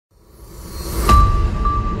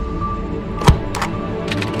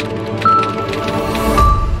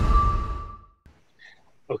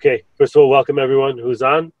Okay, first of all, welcome everyone who's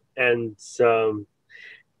on, and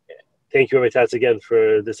thank you, Rabbi Tatz, again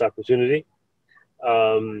for this opportunity.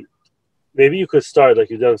 Maybe you could start, like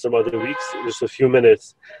you've done some other weeks, just a few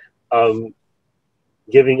minutes,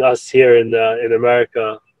 giving us here in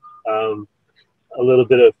America a little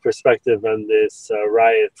bit of perspective on this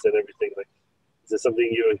riots and everything. Like, is there something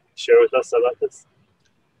you would share with us about this?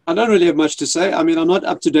 I don't really have much to say. I mean, I'm not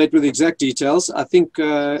up to date with the exact details. I think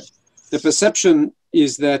the perception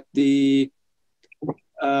is that there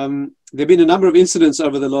have been a number of incidents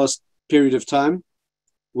over the last period of time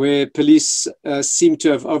where police seem to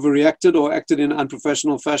have overreacted or acted in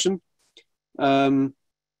unprofessional fashion.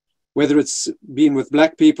 Whether it's been with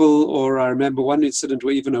black people, or I remember one incident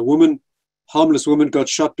where even a woman, harmless woman, got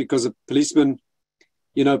shot because a policeman,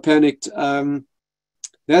 panicked.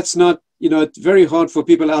 That's not, it's very hard for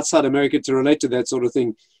people outside America to relate to that sort of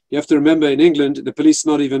thing. You have to remember, in England, the police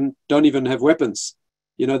don't even have weapons.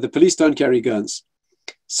 The police don't carry guns.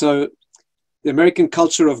 So the American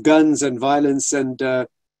culture of guns and violence and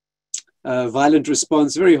violent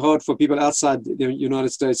response, very hard for people outside the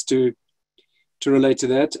United States to relate to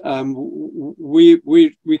that.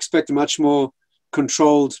 We expect a much more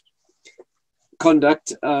controlled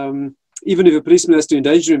conduct. Even if a policeman has to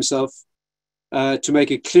endanger himself to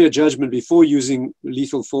make a clear judgment before using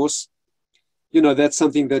lethal force, that's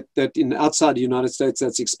something that in outside the United States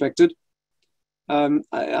that's expected.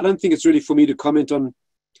 I don't think it's really for me to comment on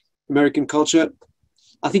American culture.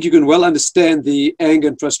 I think you can well understand the anger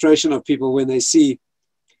and frustration of people when they see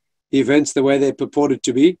the events the way they purported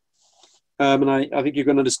to be. And I think you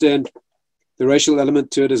can understand the racial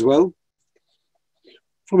element to it as well.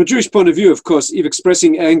 From a Jewish point of view, of course, if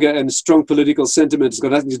expressing anger and strong political sentiment has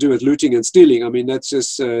got nothing to do with looting and stealing. I mean, that's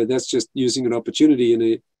just using an opportunity in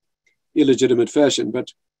a illegitimate fashion.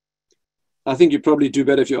 But I think you probably do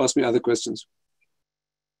better if you ask me other questions.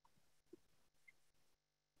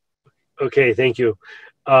 Okay, thank you.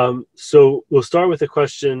 So we'll start with a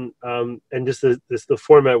question, and just the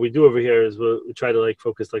format we do over here is we try to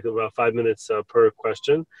focus about 5 minutes per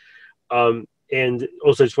question. And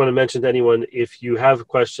also, I just want to mention to anyone, if you have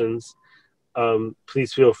questions,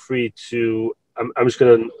 please feel free to. I'm just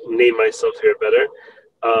going to name myself here better.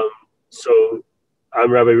 So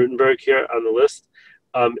I'm Rabbi Rutenberg here on the list,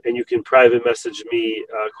 and you can private message me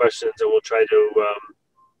questions, and we'll try to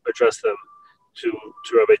address them to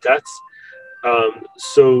Rabbi Tatz.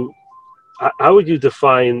 So how would you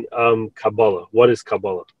define Kabbalah? What is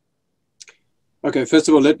Kabbalah? Okay, first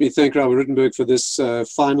of all, let me thank Rabbi Rutenberg for this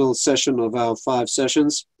final session of our 5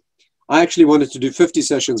 sessions. I actually wanted to do 50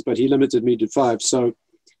 sessions, but he limited me to 5. So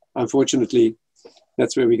unfortunately,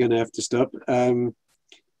 that's where we're going to have to stop. But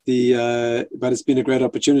it's been a great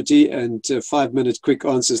opportunity, and 5-minute quick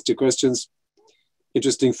answers to questions.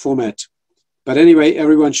 Interesting format. But anyway,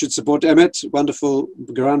 everyone should support Emet, wonderful,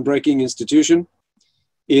 groundbreaking institution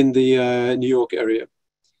in the New York area.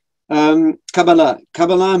 Kabbalah.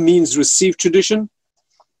 Kabbalah means received tradition.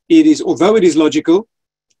 Although it is logical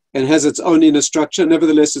and has its own inner structure,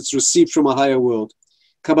 nevertheless, it's received from a higher world.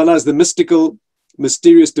 Kabbalah is the mystical,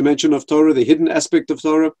 mysterious dimension of Torah, the hidden aspect of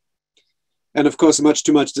Torah. And of course, much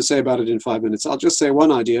too much to say about it in 5 minutes. I'll just say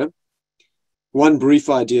one idea, one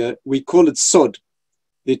brief idea. We call it Sod.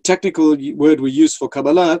 The technical word we use for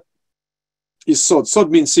Kabbalah is Sod.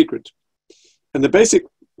 Sod means secret. And the basic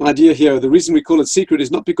idea here, the reason we call it secret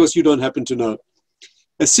is not because you don't happen to know.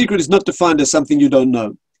 A secret is not defined as something you don't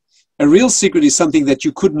know. A real secret is something that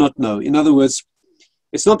you could not know. In other words,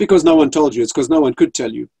 it's not because no one told you, it's because no one could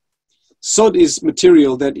tell you. Sod is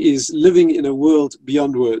material that is living in a world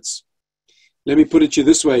beyond words. Let me put it to you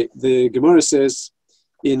this way. The Gemara says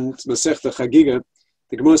in Masechta Chagiga,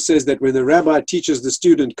 the Gemara says that when the rabbi teaches the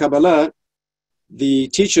student Kabbalah, the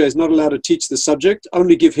teacher is not allowed to teach the subject,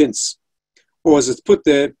 only give hints. Or as it's put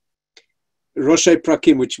there, Roshei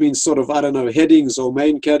Prakim, which means sort of, headings or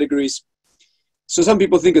main categories. So some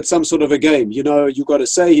people think it's some sort of a game. You've got to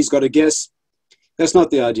say, he's got to guess. That's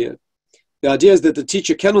not the idea. The idea is that the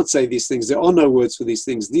teacher cannot say these things. There are no words for these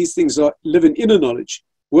things. These things live in inner knowledge,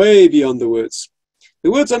 way beyond the words.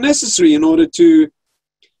 The words are necessary in order to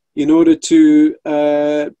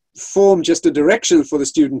form just a direction for the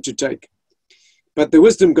student to take. But the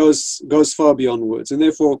wisdom goes far beyond words. And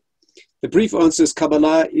therefore, the brief answer is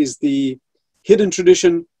Kabbalah is the hidden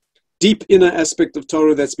tradition, deep inner aspect of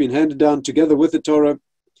Torah that's been handed down together with the Torah,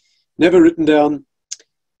 never written down,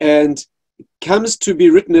 and comes to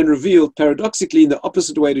be written and revealed paradoxically in the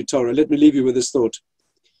opposite way to Torah. Let me leave you with this thought.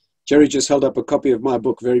 Jerry just held up a copy of my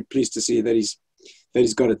book. Very pleased to see that he's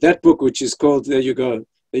got it. That book, which is called, there you go,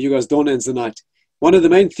 as dawn ends the night. One of the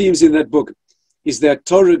main themes in that book is that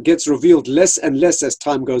Torah gets revealed less and less as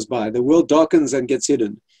time goes by. The world darkens and gets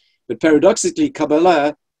hidden. But paradoxically,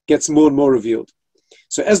 Kabbalah gets more and more revealed.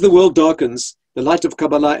 So as the world darkens, the light of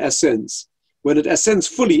Kabbalah ascends. When it ascends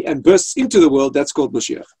fully and bursts into the world, that's called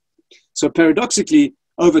Mashiach. So paradoxically,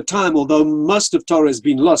 over time, although most of Torah has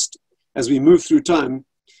been lost as we move through time,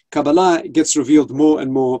 Kabbalah gets revealed more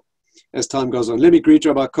and more as time goes on. Let me greet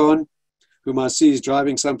Rabbi Cohen, whom I see is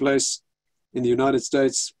driving someplace in the United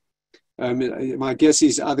States. My guess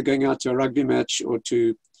he's either going out to a rugby match or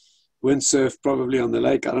to windsurf, probably on the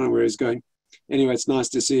lake. I don't know where he's going. Anyway, it's nice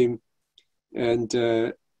to see him and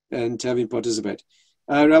have him participate.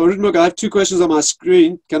 Rabbi Rittenberg, I have two questions on my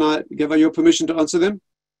screen. Can I give your permission to answer them?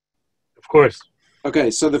 Of course.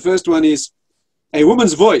 Okay, so the first one is a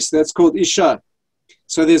woman's voice. That's called Isha.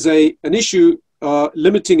 So there's an issue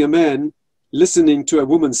limiting a man listening to a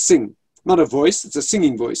woman sing. Not a voice, it's a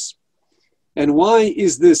singing voice. And why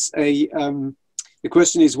is this the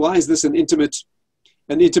question is, why is this an intimate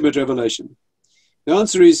revelation? The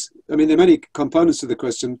answer is, there are many components to the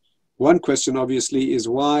question. One question, obviously, is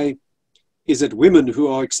why is it women who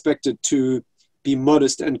are expected to be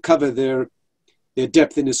modest and cover their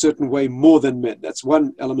depth in a certain way more than men? That's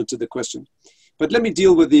one element to the question. But let me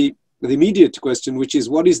deal with the immediate question, which is,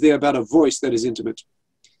 what is there about a voice that is intimate?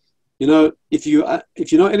 If you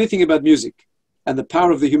know anything about music and the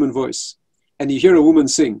power of the human voice, and you hear a woman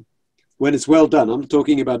sing, when it's well done, I'm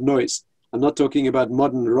talking about noise. I'm not talking about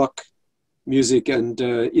modern rock music and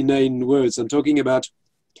inane words. I'm talking about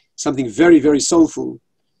something very, very soulful.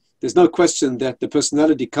 There's no question that the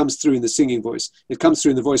personality comes through in the singing voice. It comes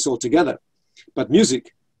through in the voice altogether. But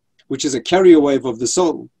music, which is a carrier wave of the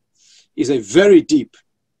soul, is a very deep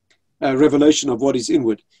revelation of what is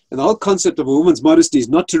inward. And the whole concept of a woman's modesty is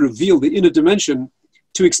not to reveal the inner dimension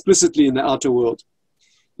too explicitly in the outer world.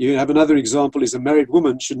 You have another example, is a married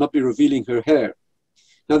woman should not be revealing her hair.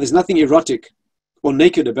 Now, there's nothing erotic or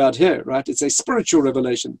naked about hair, right? It's a spiritual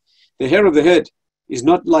revelation. The hair of the head is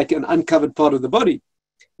not like an uncovered part of the body.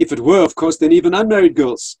 If it were, of course, then even unmarried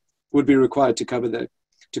girls would be required to cover their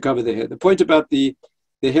hair. The point about the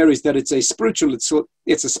hair is that it's a spiritual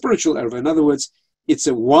erva. In other words, it's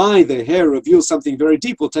a why the hair reveals something very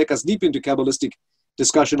deep. Will take us deep into Kabbalistic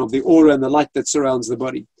discussion of the aura and the light that surrounds the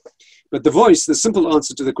body. But the voice, the simple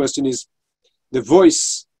answer to the question is, the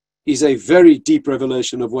voice is a very deep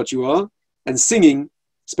revelation of what you are. And singing,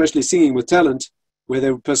 especially singing with talent, where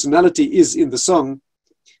the personality is in the song,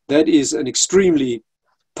 that is an extremely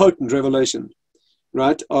potent revelation,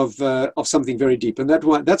 right, of something very deep. And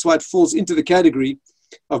that's why it falls into the category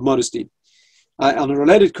of modesty. On a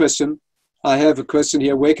related question, I have a question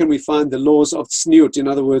here. Where can we find the laws of tzniut? In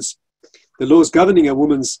other words, the laws governing a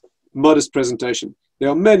woman's modest presentation. There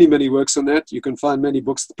are many, many works on that. You can find many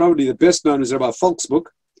books. Probably the best known is Rabbi Falk's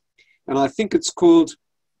book. And I think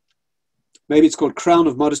maybe it's called Crown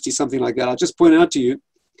of Modesty, something like that. I'll just point out to you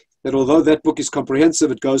that although that book is comprehensive,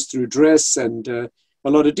 it goes through dress and a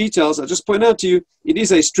lot of details. I'll just point out to you, it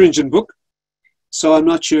is a stringent book. So I'm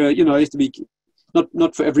not sure, you have to be,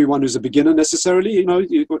 not for everyone who's a beginner necessarily.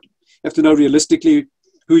 You have to know realistically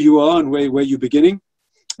who you are and where you're beginning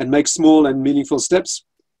and make small and meaningful steps.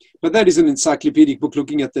 But that is an encyclopedic book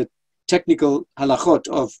looking at the technical halachot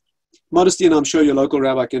of modesty, and I'm sure your local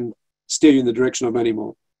rabbi can steer you in the direction of many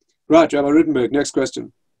more. Right, Rabbi Rittenberg, next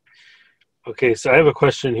question. Okay, so I have a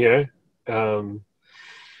question here. Hi,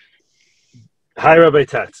 Rabbi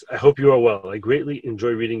Tatz. I hope you are well. I greatly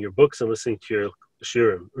enjoy reading your books and listening to your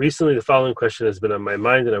shiurim. Recently, the following question has been on my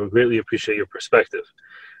mind, and I would greatly appreciate your perspective.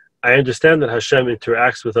 I understand that Hashem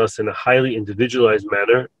interacts with us in a highly individualized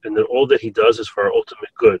manner, and that all that he does is for our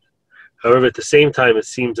ultimate good. However, at the same time, it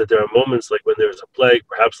seems that there are moments like when there is a plague,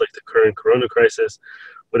 perhaps like the current corona crisis,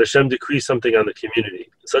 when Hashem decrees something on the community.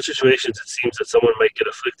 In such situations, it seems that someone might get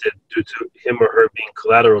afflicted due to him or her being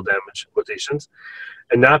collateral damage, quotations,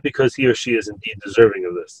 and not because he or she is indeed deserving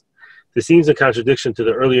of this. This seems in contradiction to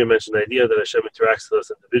the earlier mentioned idea that Hashem interacts with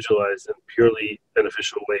us in an individualized and purely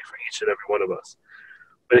beneficial way for each and every one of us.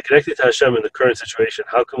 When connected to Hashem in the current situation,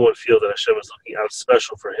 how can one feel that Hashem is looking out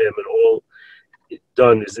special for him and all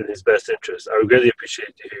done is in his best interest? I would greatly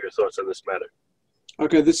appreciate to hear your thoughts on this matter.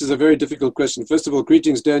 Okay, this is a very difficult question. First of all,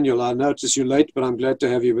 greetings, Daniel. I noticed you late, but I'm glad to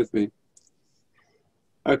have you with me.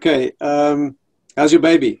 Okay, how's your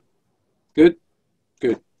baby? Good?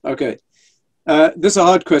 Good. Okay. This is a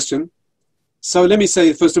hard question. So let me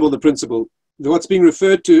say, first of all, the principle. What's being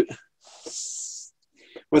referred to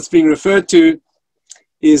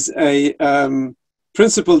is a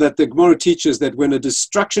principle that the Gemara teaches, that when a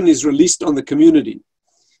destruction is released on the community,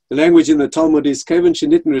 the language in the Talmud is when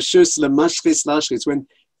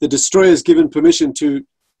the destroyer is given permission to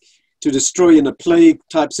to destroy in a plague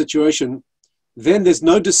type situation, then there's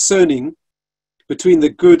no discerning between the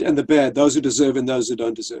good and the bad, those who deserve and those who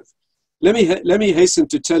don't deserve. Let me hasten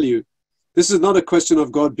to tell you, this is not a question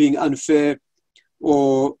of God being unfair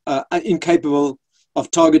or incapable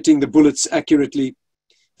of targeting the bullets accurately.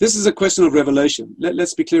 This is a question of revelation.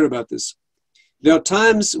 Let's be clear about this. There are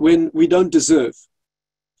times when we don't deserve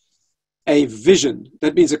a vision.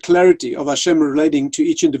 That means a clarity of Hashem relating to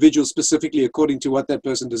each individual specifically according to what that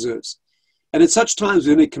person deserves. And at such times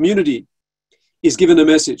when a community is given a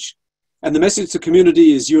message, and the message to the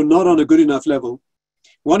community is you're not on a good enough level,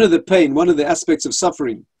 one of the aspects of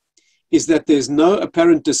suffering is that there's no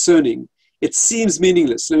apparent discerning. It seems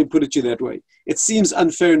meaningless. Let me put it to you that way. It seems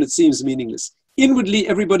unfair and it seems meaningless. Inwardly,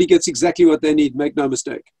 everybody gets exactly what they need, make no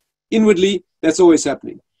mistake. Inwardly, that's always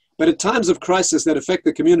happening. But at times of crisis that affect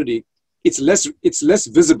the community, it's less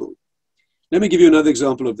visible. Let me give you another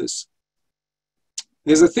example of this.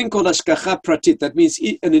 There's a thing called ashkacha pratit. That means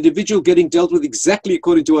an individual getting dealt with exactly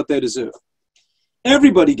according to what they deserve.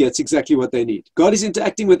 Everybody gets exactly what they need. God is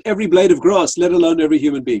interacting with every blade of grass, let alone every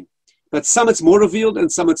human being. But some it's more revealed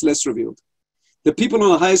and some it's less revealed. The people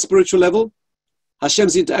on a higher spiritual level,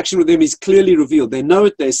 Hashem's interaction with them is clearly revealed. They know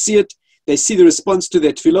it, they see the response to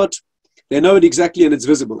their tefillot, they know it exactly and it's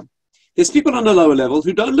visible. There's people on a lower level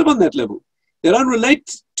who don't live on that level. They don't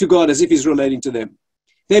relate to God as if he's relating to them.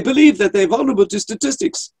 They believe that they're vulnerable to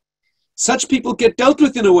statistics. Such people get dealt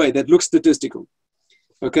with in a way that looks statistical.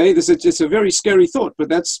 Okay, it's a very scary thought, but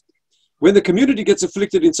that's when the community gets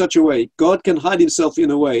afflicted in such a way, God can hide himself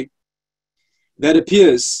in a way that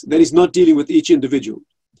appears that he's not dealing with each individual.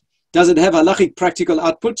 Does it have halachic practical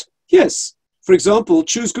output? Yes. For example,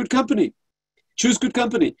 choose good company. Choose good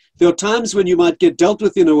company. There are times when you might get dealt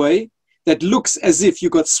with in a way that looks as if you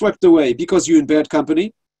got swept away because you're in bad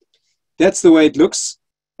company. That's the way it looks.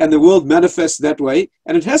 And the world manifests that way.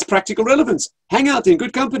 And it has practical relevance. Hang out in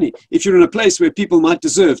good company. If you're in a place where people might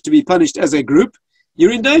deserve to be punished as a group,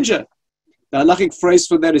 you're in danger. The halachic phrase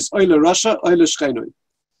for that is oile rasha, oile shchenoi.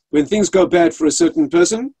 When things go bad for a certain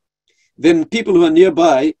person, then people who are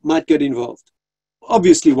nearby might get involved.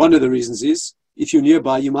 Obviously, one of the reasons is, if you're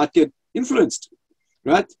nearby, you might get influenced,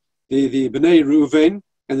 right? The Bnei Reuven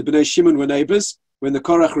and the Bnei Shimon were neighbors. When the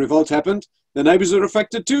Korach revolt happened, the neighbors were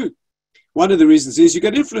affected too. One of the reasons is you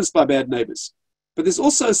get influenced by bad neighbors. But there's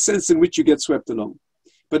also a sense in which you get swept along.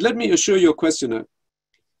 But let me assure your questioner,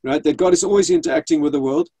 right, that God is always interacting with the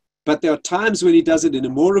world, but there are times when he does it in a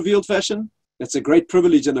more revealed fashion. That's a great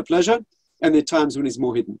privilege and a pleasure. And there are times when he's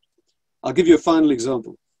more hidden. I'll give you a final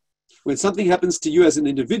example. When something happens to you as an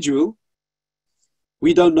individual,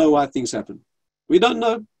 we don't know why things happen. We don't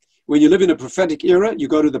know. When you live in a prophetic era, you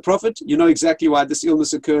go to the prophet, you know exactly why this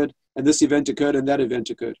illness occurred and this event occurred and that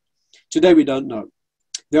event occurred. Today, we don't know.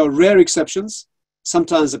 There are rare exceptions.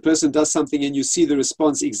 Sometimes a person does something and you see the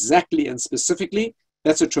response exactly and specifically.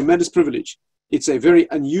 That's a tremendous privilege. It's a very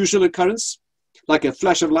unusual occurrence, like a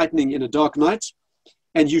flash of lightning in a dark night,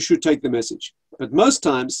 and you should take the message. But most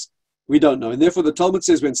times, we don't know. And therefore, the Talmud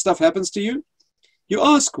says when stuff happens to you, you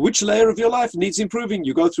ask which layer of your life needs improving.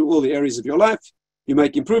 You go through all the areas of your life. You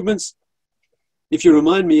make improvements. If you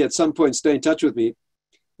remind me at some point, stay in touch with me.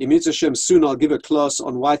 In Mitzvah Hashem, soon I'll give a class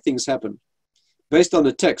on why things happen, based on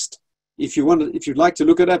a text. If you'd like to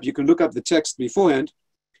look it up, you can look up the text beforehand.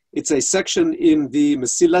 It's a section in the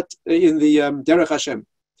Mesilat, in the Derech Hashem.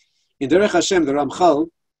 In Derech Hashem, the Ramchal,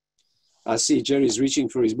 I see Jerry's reaching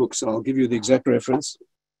for his book, so I'll give you the exact reference.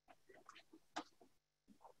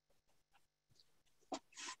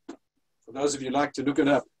 For those of you who like to look it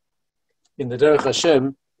up, in the Derech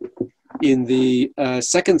Hashem, in the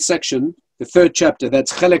second section, the third chapter,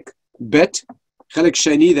 that's Chelek Bet, Chelek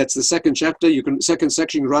Sheni, that's the second chapter. Second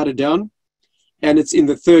section, write it down. And it's in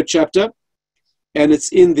the third chapter. And it's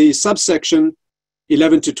in the subsection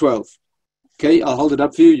 11 to 12. Okay, I'll hold it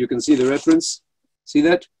up for you. You can see the reference. See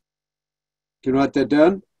that? You can write that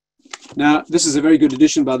down. Now, this is a very good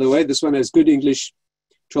edition, by the way. This one has good English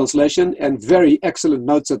translation and very excellent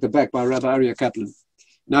notes at the back by Rabbi Aryeh Kaplan.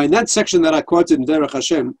 Now, in that section that I quoted in Derech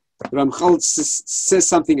Hashem, Ramchal says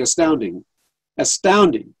something astounding.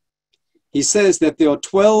 Astounding. He says that there are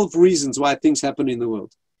 12 reasons why things happen in the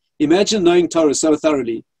world. Imagine knowing Torah so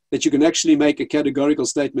thoroughly that you can actually make a categorical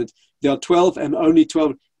statement. There are 12 and only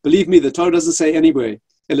 12. Believe me, the Torah doesn't say anywhere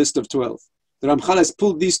a list of 12. The Ramchal has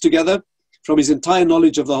pulled these together from his entire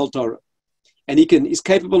knowledge of the whole Torah. And is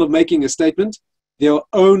capable of making a statement. There are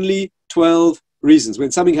only 12 reasons.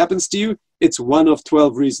 When something happens to you, it's one of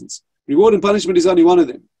 12 reasons. Reward and punishment is only one of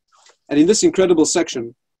them. And in this incredible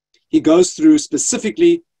section, he goes through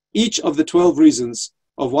specifically each of the 12 reasons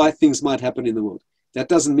of why things might happen in the world. That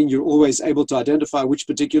doesn't mean you're always able to identify which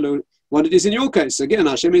particular one it is in your case. Again,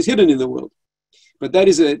 Hashem is hidden in the world. But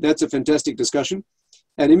that's a fantastic discussion.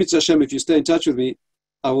 And Imit Hashem, if you stay in touch with me,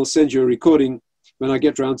 I will send you a recording when I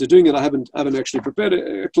get around to doing it. I haven't actually prepared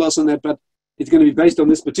a class on that, but it's going to be based on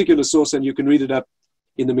this particular source, and you can read it up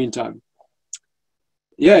in the meantime.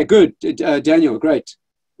 Yeah, good. Daniel, great.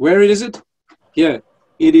 Where is it? Here.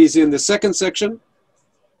 It is in the second section.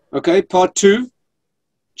 Okay, part 2,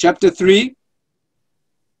 chapter 3,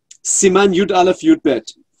 Siman Yud Aleph Yud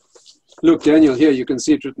Bet. Look, Daniel, here, you can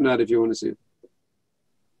see it written out if you want to see it.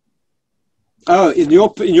 Oh, in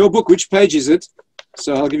your book, which page is it?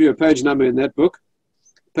 So I'll give you a page number in that book.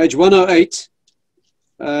 Page 108,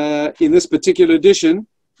 in this particular edition,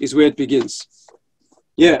 is where it begins.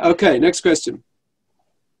 Yeah, okay, next question.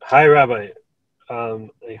 Hi, Rabbi.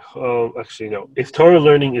 Actually, no. If Torah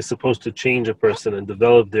learning is supposed to change a person and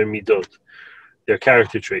develop their midot, their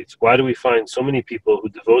character traits, why do we find so many people who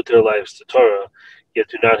devote their lives to Torah yet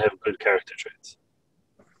do not have good character traits?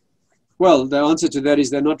 Well, the answer to that is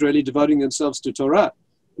they're not really devoting themselves to Torah.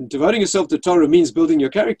 And devoting yourself to Torah means building your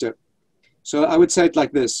character. So I would say it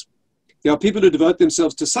like this. There are people who devote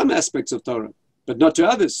themselves to some aspects of Torah, but not to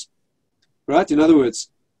others. Right? In other words,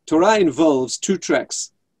 Torah involves 2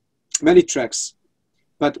 tracks, many tracks.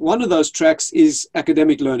 But one of those tracks is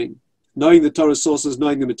academic learning, knowing the Torah sources,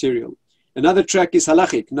 knowing the material. Another track is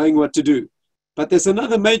halachic, knowing what to do. But there's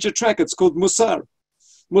another major track, it's called musar.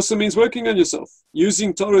 Musar means working on yourself,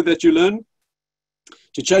 using Torah that you learn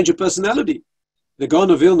to change your personality. The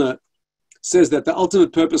Gaon of Vilna says that the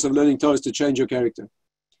ultimate purpose of learning Torah is to change your character.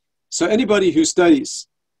 So anybody who studies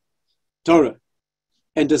Torah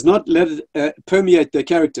and does not let it permeate their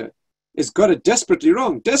character has got it desperately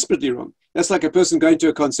wrong, desperately wrong. That's like a person going to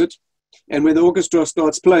a concert, and when the orchestra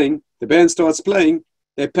starts playing, the band starts playing,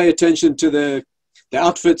 they pay attention to the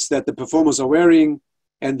outfits that the performers are wearing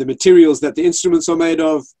and the materials that the instruments are made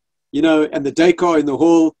of, and the decor in the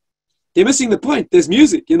hall. They're missing the point. There's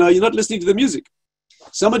music, you're not listening to the music.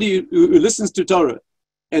 Somebody who listens to Torah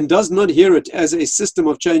and does not hear it as a system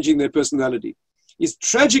of changing their personality is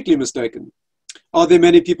tragically mistaken. Are there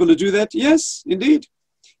many people who do that? Yes, indeed.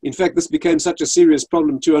 In fact, this became such a serious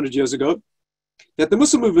problem 200 years ago that the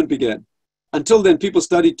Muslim movement began. Until then, people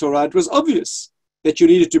studied Torah. It was obvious that you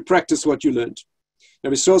needed to practice what you learned.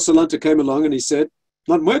 Rabbi Yisrael Salanta came along and he said,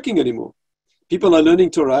 not working anymore. People are learning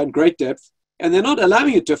Torah in great depth and they're not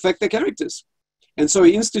allowing it to affect their characters. And so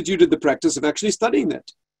he instituted the practice of actually studying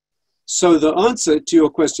that. So the answer to your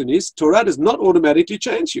question is, Torah does not automatically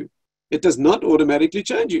change you. It does not automatically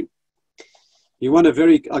change you.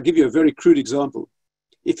 I'll give you a very crude example.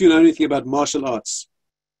 If you know anything about martial arts,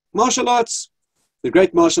 the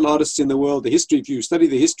great martial artists in the world, if you study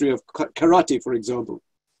the history of karate, for example,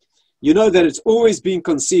 you know that it's always been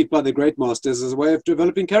conceived by the great masters as a way of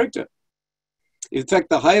developing character. In fact,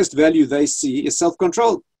 the highest value they see is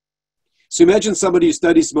self-control. So imagine somebody who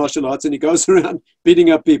studies martial arts and he goes around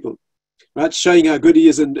beating up people, right? Showing how good he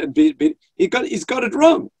is he's got it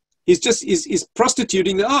wrong. He's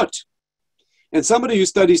prostituting the art. And somebody who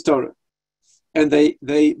studies Torah, and they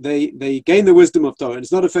gain the wisdom of Torah, and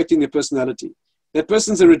it's not affecting their personality. That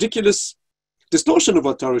person's a ridiculous distortion of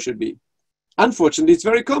what Torah should be. Unfortunately, it's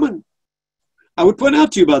very common. I would point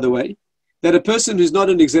out to you, by the way, that a person who's not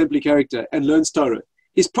an exemplary character and learns Torah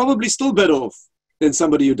is probably still better off than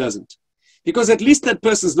somebody who doesn't. Because at least that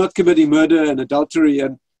person's not committing murder and adultery,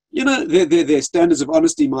 and their standards of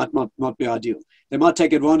honesty might not be ideal. They might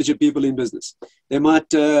take advantage of people in business. They might,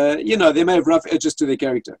 they may have rough edges to their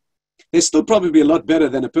character. They're still probably a lot better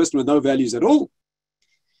than a person with no values at all.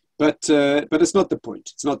 But it's not the point.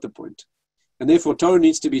 It's not the point. And therefore, Torah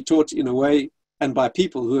needs to be taught in a way and by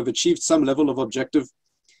people who have achieved some level of objective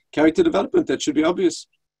character development. That should be obvious.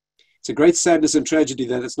 It's a great sadness and tragedy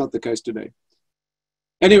that it's not the case today.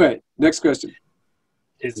 Anyway, next question.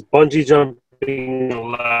 Is bungee jumping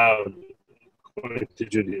allowed according to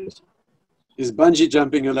Judaism? Is bungee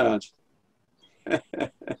jumping allowed? Do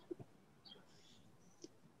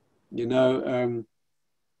you know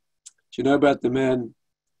about the man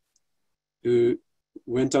who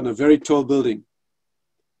went on a very tall building,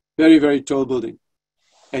 very, very tall building,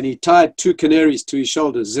 and he tied 2 canaries to his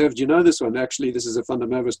shoulders? Zev, do you know this one? Actually, this is a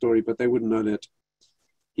fundamental story, but they wouldn't know that.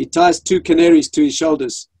 He ties 2 canaries to his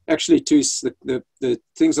shoulders, actually to the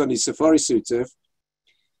things on his safari suit, Zev.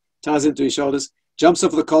 Ties into his shoulders, jumps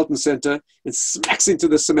off the Carlton Center and smacks into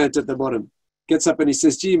the cement at the bottom. Gets up and he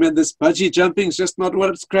says, gee, man, this bungee jumping is just not what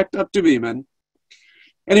it's cracked up to be, man.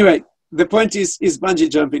 Anyway, the point is bungee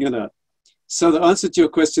jumping allowed? So the answer to your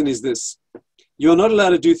question is this. You're not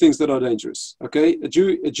allowed to do things that are dangerous, okay? A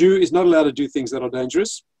Jew is not allowed to do things that are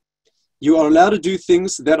dangerous. You are allowed to do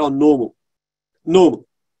things that are normal. Normal.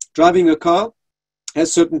 Driving a car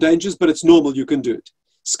has certain dangers, but it's normal. You can do it.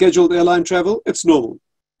 Scheduled airline travel, it's normal.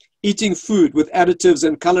 Eating food with additives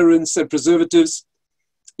and colorants and preservatives,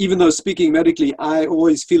 even though speaking medically, I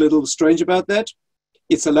always feel a little strange about that,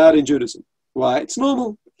 it's allowed in Judaism. Why? It's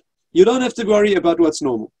normal. You don't have to worry about what's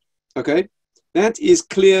normal. Okay? That is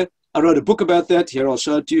clear. I wrote a book about that. Here, I'll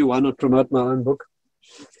show it to you. Why not promote my own book?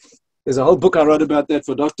 There's a whole book I wrote about that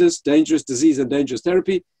for doctors, dangerous disease and dangerous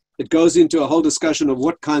therapy. It goes into a whole discussion of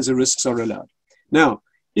what kinds of risks are allowed. Now,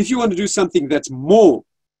 if you want to do something that's more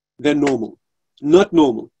than normal, not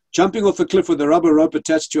normal, jumping off a cliff with a rubber rope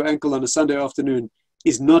attached to your ankle on a Sunday afternoon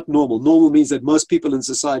is not normal. Normal means that most people in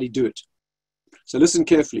society do it. So listen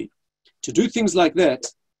carefully. To do things like that,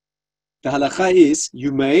 the halakha is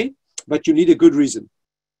you may, but you need a good reason.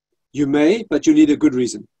 You may, but you need a good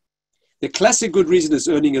reason. The classic good reason is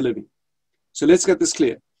earning a living. So let's get this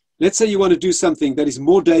clear. Let's say you want to do something that is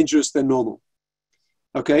more dangerous than normal.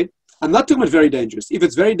 Okay? I'm not talking about very dangerous. If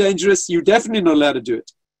it's very dangerous, you're definitely not allowed to do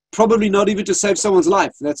it. Probably not even to save someone's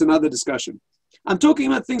life. That's another discussion. I'm talking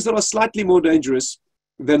about things that are slightly more dangerous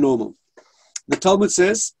than normal. The Talmud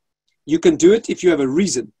says you can do it if you have a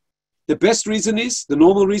reason. The best reason is, the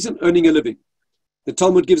normal reason, earning a living. The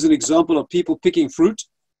Talmud gives an example of people picking fruit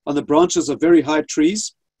on the branches of very high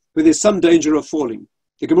trees where there's some danger of falling.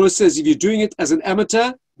 The Gemara says if you're doing it as an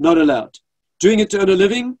amateur, not allowed. Doing it to earn a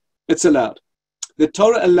living, it's allowed. The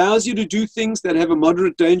Torah allows you to do things that have a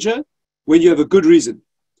moderate danger when you have a good reason.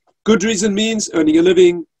 Good reason means earning a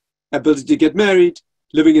living, ability to get married,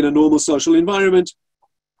 living in a normal social environment.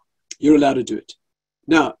 You're allowed to do it.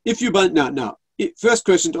 Now, first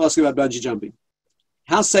question to ask about bungee jumping.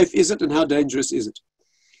 How safe is it and how dangerous is it?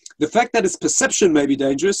 The fact that its perception may be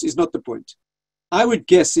dangerous is not the point. I would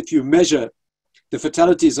guess if you measure the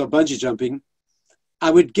fatalities of bungee jumping,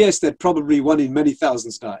 I would guess that probably one in many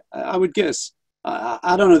thousands die. I would guess.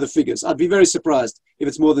 I don't know the figures. I'd be very surprised if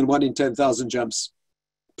it's more than 1 in 10,000 jumps.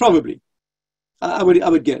 Probably. I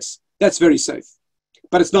would guess. That's very safe.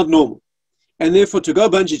 But it's not normal. And therefore, to go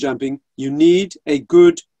bungee jumping, you need a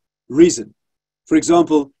good reason. For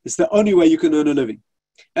example, it's the only way you can earn a living.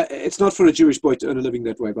 It's not for a Jewish boy to earn a living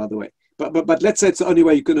that way, by the way. But let's say it's the only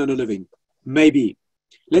way you can earn a living. Maybe.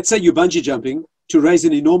 Let's say you're bungee jumping to raise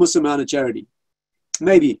an enormous amount of charity.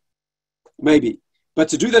 Maybe. But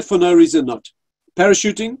to do that for no reason, not.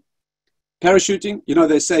 Parachuting, you know,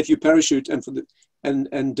 they say if you parachute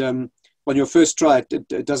and on your first try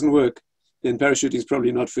it doesn't work, then parachuting is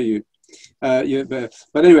probably not for you. But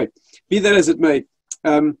anyway, be that as it may,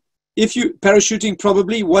 if you parachuting,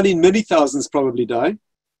 probably 1 in many thousands probably die,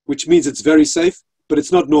 which means it's very safe, but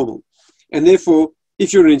it's not normal. And therefore,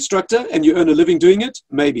 if you're an instructor and you earn a living doing it,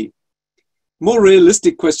 maybe. More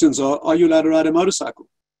realistic questions are you allowed to ride a motorcycle?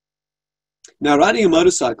 Now, riding a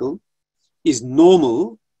motorcycle is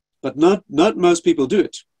normal, but not most people do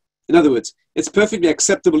it. In other words, it's perfectly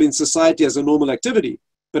acceptable in society as a normal activity,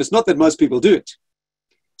 but it's not that most people do it.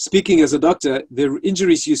 Speaking as a doctor, the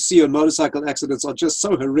injuries you see on motorcycle accidents are just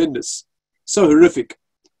so horrendous, so horrific,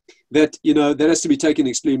 that, you know, that has to be taken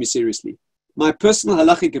extremely seriously. My personal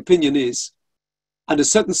halachic opinion is, under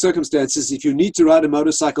certain circumstances, if you need to ride a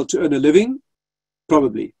motorcycle to earn a living,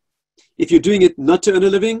 probably. If you're doing it not to earn a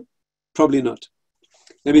living, probably not.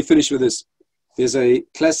 Let me finish with this. There's a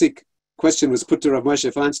classic question was put to Rav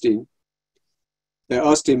Moshe Feinstein. They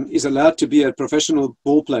asked him, is allowed to be a professional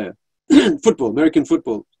ball player? Football, American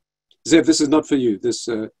football. Zev, this is not for you. This,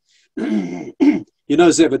 you know,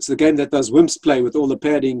 Zev, it's the game that those wimps play with all the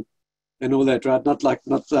padding and all that, right? Not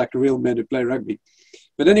like real men who play rugby.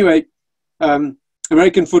 But anyway,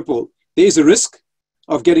 American football. There is a risk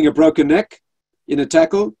of getting a broken neck in a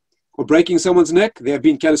tackle or breaking someone's neck. There have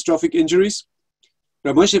been catastrophic injuries.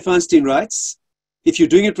 Rav Moshe Feinstein writes, if you're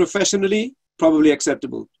doing it professionally, probably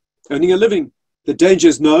acceptable. Earning a living. The danger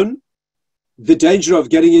is known. The danger of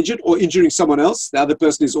getting injured or injuring someone else, the other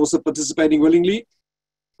person is also participating willingly.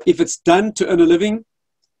 If it's done to earn a living,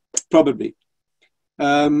 probably.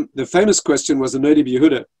 The famous question was the Noda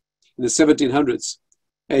B'Yehuda in the 1700s.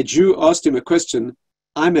 A Jew asked him a question,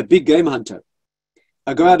 I'm a big game hunter.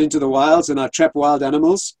 I go out into the wilds and I trap wild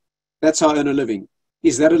animals. That's how I earn a living.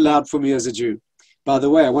 Is that allowed for me as a Jew? By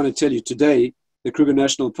the way, I want to tell you today, the Kruger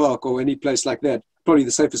National Park or any place like that, probably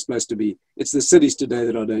the safest place to be. It's the cities today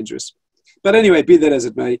that are dangerous. But anyway, be that as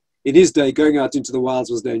it may, in his day, going out into the wilds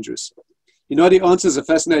was dangerous. You know what he answers? A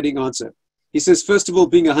fascinating answer. He says, first of all,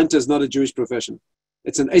 being a hunter is not a Jewish profession.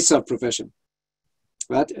 It's an Esav profession.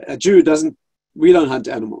 Right? A Jew we don't hunt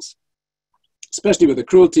animals. Especially with the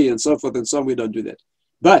cruelty and so forth and so on, we don't do that.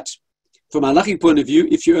 But from a halachic point of view,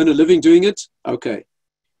 if you earn a living doing it, okay.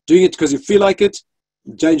 Doing it because you feel like it,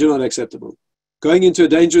 danger not acceptable. Going into a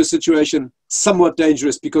dangerous situation, somewhat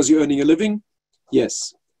dangerous because you're earning a living,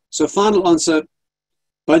 yes. So final answer,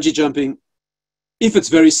 bungee jumping, if it's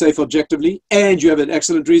very safe objectively and you have an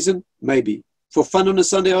excellent reason, maybe. For fun on a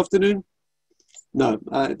Sunday afternoon, no.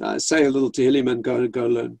 I say a little Tehillim and go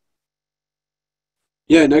learn.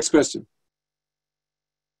 Yeah, next question.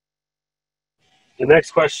 The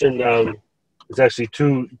next question is actually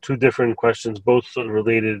two different questions, both sort of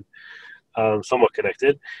related, somewhat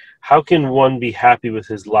connected. How can one be happy with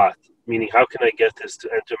his lot? Meaning, how can I get this to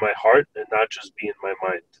enter my heart and not just be in my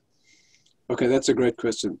mind? Okay, that's a great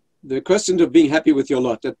question. The question of being happy with your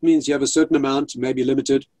lot, that means you have a certain amount, maybe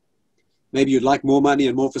limited. Maybe you'd like more money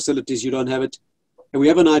and more facilities, you don't have it. And we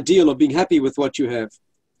have an ideal of being happy with what you have.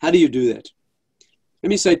 How do you do that? Let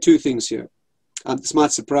me say two things here. This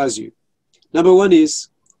might surprise you. Number one is,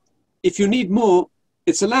 if you need more,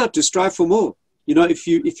 it's allowed to strive for more. You know, if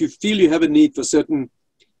you feel you have a need for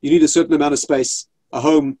you need a certain amount of space, a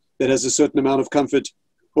home that has a certain amount of comfort,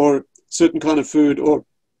 or certain kind of food, or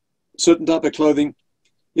certain type of clothing,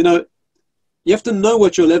 you know, you have to know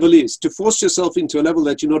what your level is. To force yourself into a level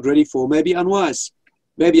that you're not ready for may be unwise.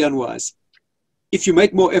 Maybe unwise. If you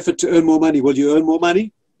make more effort to earn more money, will you earn more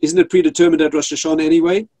money? Isn't it predetermined at Rosh Hashanah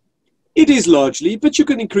anyway? It is largely, but you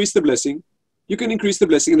can increase the blessing. You can increase the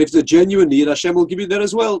blessing, and if it's a genuine need, Hashem will give you that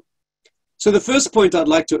as well. So the first point I'd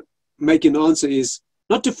like to make in answer is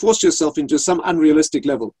not to force yourself into some unrealistic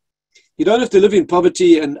level. You don't have to live in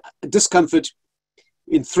poverty and discomfort,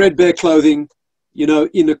 in threadbare clothing, you know,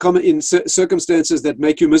 in circumstances that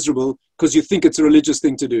make you miserable because you think it's a religious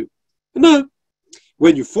thing to do. No.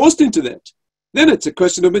 When you're forced into that, then it's a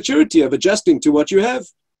question of maturity, of adjusting to what you have.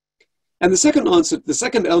 And the second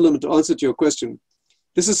element to answer to your question,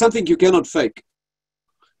 this is something you cannot fake.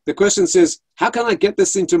 The question says, how can I get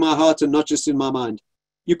this into my heart and not just in my mind?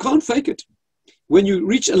 You can't fake it. When you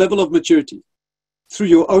reach a level of maturity through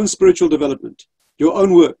your own spiritual development, your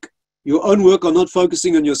own work on not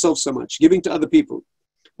focusing on yourself so much, giving to other people,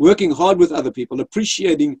 working hard with other people,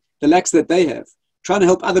 appreciating the lacks that they have, trying to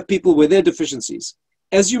help other people with their deficiencies.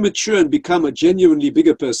 As you mature and become a genuinely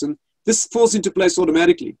bigger person, this falls into place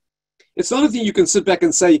automatically. It's not a thing you can sit back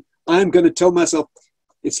and say, I'm going to tell myself.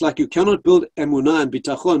 It's like you cannot build emunah and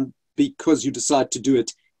bitachon because you decide to do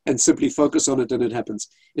it and simply focus on it and it happens.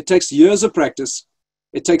 It takes years of practice.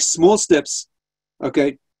 It takes small steps. Okay?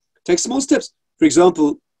 It takes small steps. For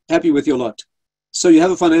example, happy with your lot. So you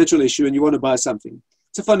have a financial issue and you want to buy something.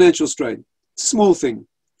 It's a financial strain. It's a small thing.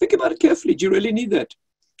 Think about it carefully. Do you really need that?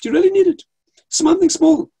 Do you really need it? Something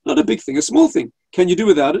small, not a big thing, a small thing. Can you do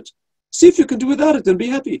without it? See if you can do without it and be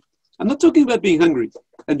happy. I'm not talking about being hungry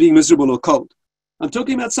and being miserable or cold. I'm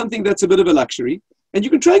talking about something that's a bit of a luxury, and you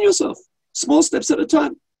can train yourself, small steps at a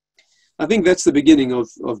time. I think that's the beginning of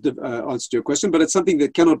the answer to your question, but it's something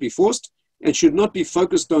that cannot be forced and should not be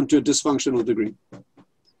focused on to a dysfunctional degree.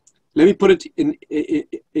 Let me put it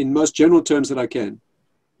in most general terms that I can.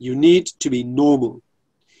 You need to be normal.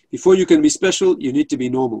 Before you can be special, you need to be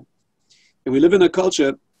normal. And we live in a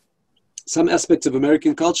culture, some aspects of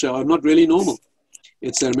American culture are not really normal.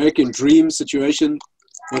 It's an American dream situation.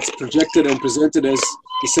 What's projected and presented as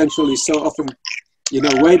essential is so often, you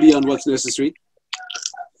know, way beyond what's necessary.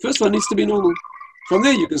 First one needs to be normal. From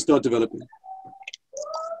there, you can start developing.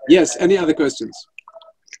 Yes, any other questions?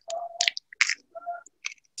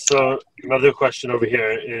 So another question over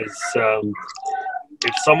here is,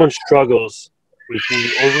 if someone struggles with being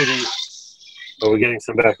overly... Oh, we're getting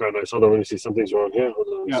some background noise. Hold on, let me see. Something's wrong here. Hold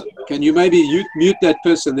on. Yeah. Can you maybe mute that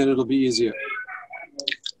person, then it'll be easier.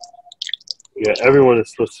 Yeah, everyone is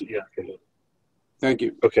supposed to... Yeah, okay. Thank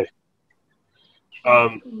you. Okay.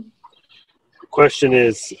 The question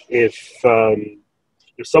is, if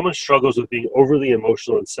someone struggles with being overly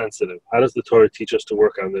emotional and sensitive, how does the Torah teach us to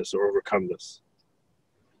work on this or overcome this?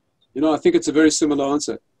 You know, I think it's a very similar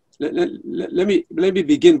answer. Let me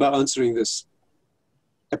begin by answering this.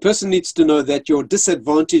 A person needs to know that your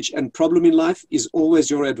disadvantage and problem in life is always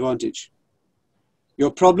your advantage. Your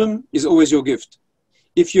problem is always your gift.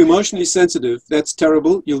 If you're emotionally sensitive, that's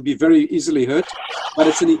terrible. You'll be very easily hurt, but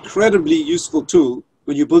it's an incredibly useful tool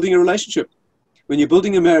when you're building a relationship, when you're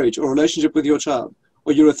building a marriage or a relationship with your child,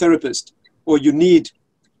 or you're a therapist, or you need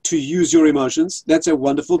to use your emotions. That's a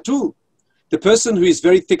wonderful tool. The person who is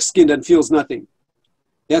very thick-skinned and feels nothing,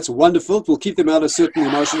 that's wonderful. It will keep them out of certain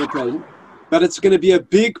emotional pain, but it's going to be a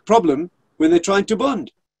big problem when they're trying to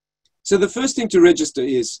bond. So the first thing to register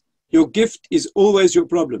is your gift is always your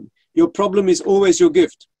problem. Your problem is always your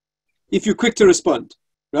gift. If you're quick to respond,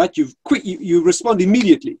 right? You respond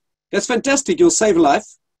immediately. That's fantastic. You'll save a life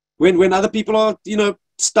when other people are, you know,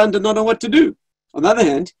 stunned and not know what to do. On the other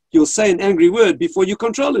hand, you'll say an angry word before you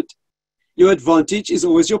control it. Your advantage is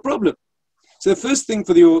always your problem. So the first thing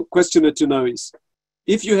for your questioner to know is,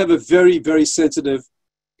 if you have a very, very sensitive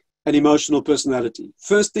and emotional personality,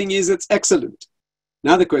 first thing is it's excellent.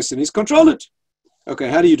 Now the question is, control it. Okay,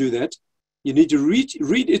 how do you do that? You need to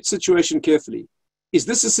read its situation carefully. Is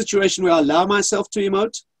this a situation where I allow myself to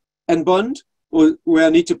emote and bond, or where I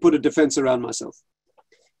need to put a defense around myself?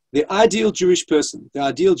 The ideal Jewish person, the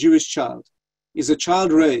ideal Jewish child, is a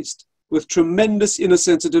child raised with tremendous inner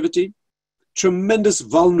sensitivity, tremendous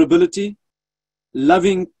vulnerability,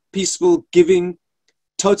 loving, peaceful, giving,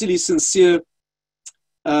 totally sincere,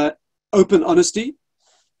 open honesty,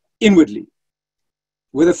 inwardly,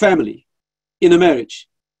 with a family, in a marriage.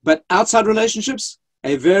 But outside relationships,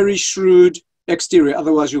 a very shrewd exterior,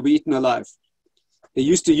 otherwise you'll be eaten alive. They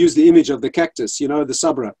used to use the image of the cactus, you know, the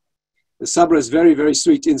sabra. The sabra is very, very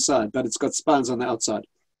sweet inside, but it's got spines on the outside.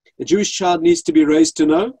 A Jewish child needs to be raised to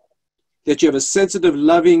know that you have a sensitive,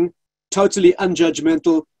 loving, totally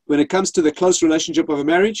unjudgmental, when it comes to the close relationship of a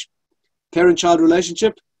marriage, parent-child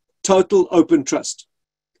relationship, total open trust.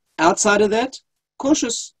 Outside of that,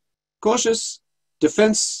 cautious,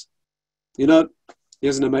 defense. You know,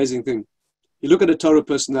 here's an amazing thing. You look at a Torah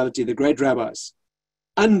personality, the great rabbis,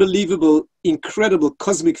 unbelievable, incredible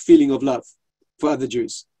cosmic feeling of love for other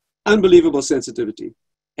Jews, unbelievable sensitivity,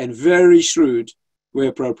 and very shrewd where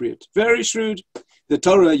appropriate. Very shrewd. The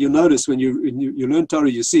Torah, you notice when you learn Torah,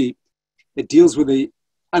 you see it deals with the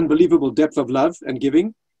unbelievable depth of love and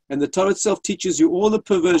giving, and the Torah itself teaches you all the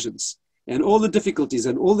perversions and all the difficulties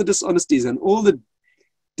and all the dishonesties and all the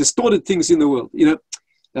distorted things in the world. You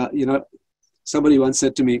know, somebody once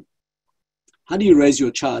said to me, how do you raise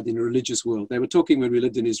your child in a religious world? They were talking when we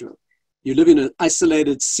lived in Israel. You live in an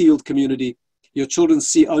isolated, sealed community. Your children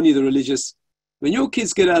see only the religious. When your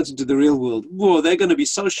kids get out into the real world, whoa, they're going to be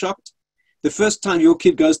so shocked. The first time your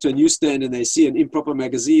kid goes to a newsstand and they see an improper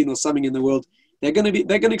magazine or something in the world, they're going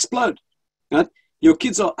to explode. Right? Your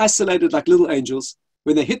kids are isolated like little angels.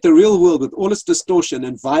 When they hit the real world with all its distortion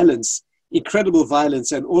and violence, incredible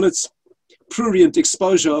violence, and all its prurient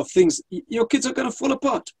exposure of things, your kids are going to fall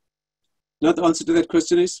apart. You know what the answer to that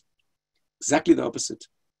question is? Exactly the opposite.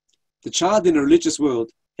 The child in a religious world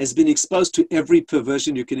has been exposed to every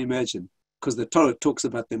perversion you can imagine, because the Torah talks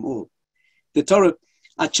about them all. The Torah,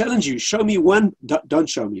 I challenge you, show me one, don't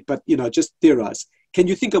show me, but just theorize. Can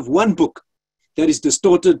you think of one book that is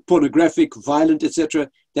distorted, pornographic, violent, etc.,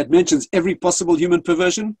 that mentions every possible human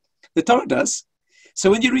perversion? The Torah does. So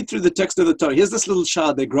when you read through the text of the Torah, here's this little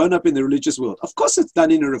child, they're grown up in the religious world. Of course it's done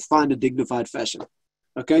in a refined and dignified fashion.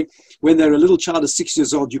 Okay? When they're a little child of 6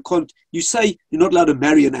 years old, you say you're not allowed to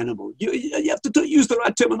marry an animal. You have to use the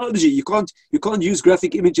right terminology. You can't use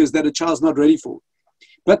graphic images that a child's not ready for.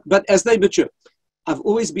 But as they mature, I've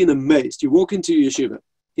always been amazed. You walk into yeshiva,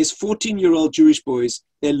 there's 14-year-old Jewish boys,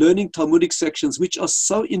 they're learning Talmudic sections, which are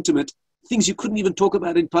so intimate, things you couldn't even talk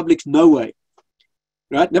about in public, no way.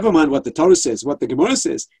 Right? Never mind what the Torah says, what the Gemara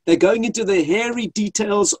says. They're going into the hairy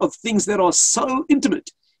details of things that are so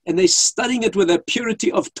intimate, and they're studying it with a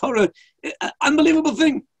purity of Torah. Unbelievable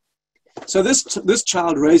thing. So this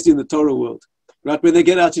child raised in the Torah world, right, when they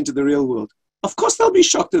get out into the real world, of course they'll be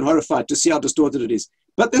shocked and horrified to see how distorted it is.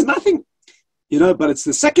 But there's nothing, but it's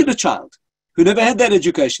the secular child who never had that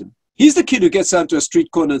education. He's the kid who gets out to a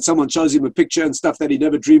street corner and someone shows him a picture and stuff that he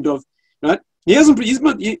never dreamed of, right? He's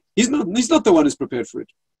not the one who's prepared for it.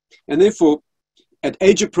 And therefore, at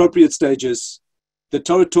age-appropriate stages, the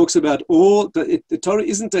Torah talks about the Torah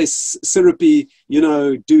isn't a syrupy,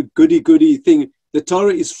 do goody-goody thing. The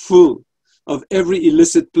Torah is full of every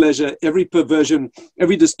illicit pleasure, every perversion,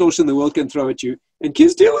 every distortion the world can throw at you. And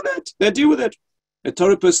kids deal with that. They deal with it. A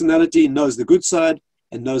Torah personality knows the good side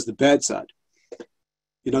and knows the bad side.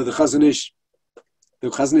 The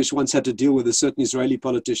Chazon Ish once had to deal with a certain Israeli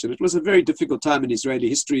politician. It was a very difficult time in Israeli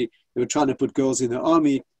history. They were trying to put girls in the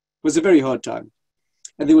army. It was a very hard time.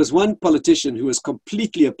 And there was one politician who was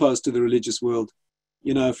completely opposed to the religious world,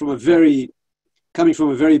 coming from a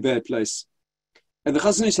very bad place. And the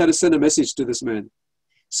Chazon Ish had to send a message to this man.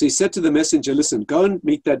 So he said to the messenger, listen, go and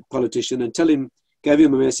meet that politician and gave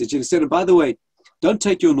him a message. And he said, by the way, don't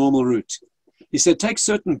take your normal route. He said, take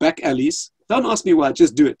certain back alleys. Don't ask me why,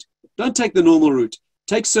 just do it. Don't take the normal route.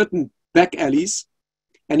 Take certain back alleys.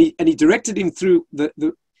 And he directed him through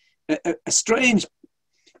a strange.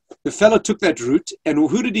 The fellow took that route, and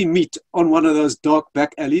who did he meet on one of those dark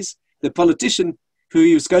back alleys? The politician who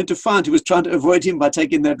he was going to find, who was trying to avoid him by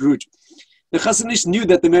taking that route. The Chazon Ish knew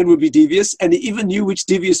that the man would be devious, and he even knew which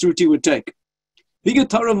devious route he would take. Being a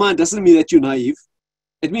Torah mind doesn't mean that you're naive.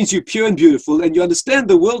 It means you're pure and beautiful, and you understand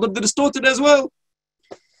the world of the distorted as well.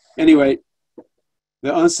 Anyway,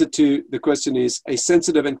 The answer to the question is a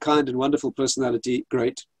sensitive and kind and wonderful personality,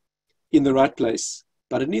 great, in the right place.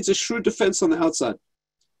 But it needs a shrewd defense on the outside.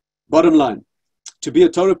 Bottom line, to be a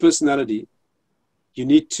Torah personality, you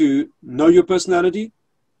need to know your personality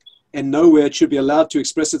and know where it should be allowed to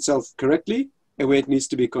express itself correctly and where it needs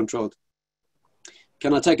to be controlled.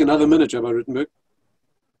 Can I take another minute, Rabbi Rittenberg?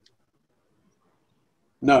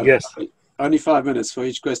 No. Yes. Only 5 minutes for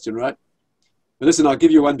each question, right? But listen, I'll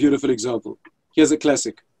give you one beautiful example. Here's a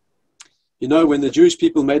classic. You know, when the Jewish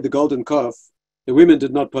people made the golden calf, the women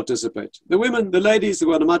did not participate. The women, the ladies, they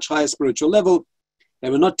were on a much higher spiritual level. They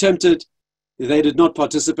were not tempted. They did not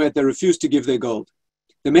participate. They refused to give their gold.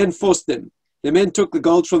 The men forced them. The men took the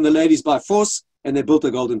gold from the ladies by force, and they built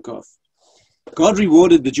a golden calf. God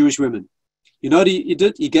rewarded the Jewish women. You know what he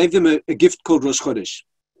did? He gave them a gift called Rosh Chodesh.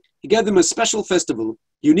 He gave them a special festival,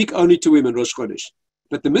 unique only to women, Rosh Chodesh.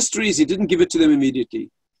 But the mystery is he didn't give it to them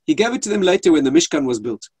immediately. He gave it to them later when the Mishkan was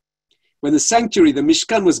built. When the sanctuary, the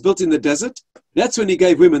Mishkan, was built in the desert, that's when he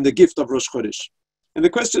gave women the gift of Rosh Chodesh. And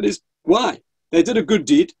the question is, why? They did a good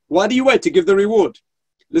deed. Why do you wait to give the reward?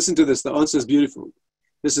 Listen to this. The answer is beautiful.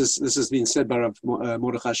 This has been said by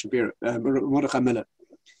Mordechai Miller.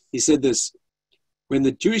 He said this: when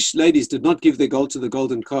the Jewish ladies did not give their gold to the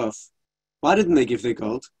golden calf, why didn't they give their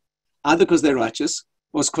gold? Either because they're righteous,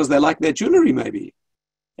 or because they like their jewelry, maybe.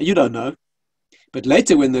 You don't know. But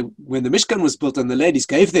later, when the Mishkan was built and the ladies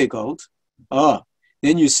gave their gold,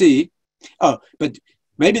 then you see, but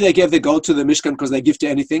maybe they gave their gold to the Mishkan because they give to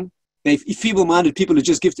anything. They feeble-minded people who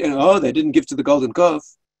just give to, they didn't give to the golden calf.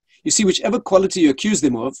 You see, whichever quality you accuse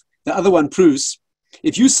them of, the other one proves.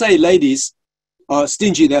 If you say ladies are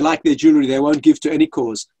stingy, they like their jewelry, they won't give to any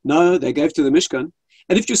cause. No, they gave to the Mishkan.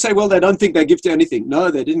 And if you say, well, they don't think they give to anything.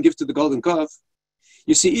 No, they didn't give to the golden calf.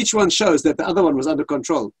 You see, each one shows that the other one was under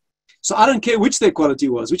control. So I don't care which their quality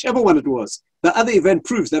was, whichever one it was. The other event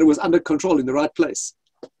proves that it was under control in the right place.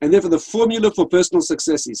 And therefore, the formula for personal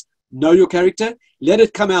success is know your character, let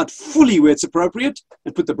it come out fully where it's appropriate,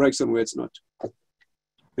 and put the brakes on where it's not.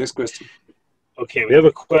 Next question. Okay, we have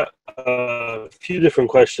a few different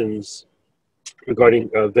questions regarding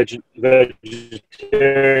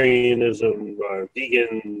vegetarianism or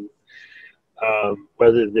vegan,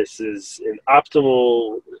 whether this is an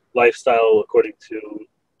optimal lifestyle according to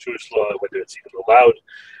Jewish law, whether it's even allowed.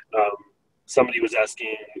 Somebody was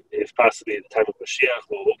asking if possibly at the time of Mashiach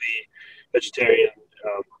we'll be vegetarian,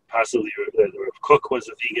 possibly the Rav Kook was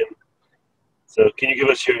a vegan. So can you give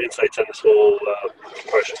us your insights on this whole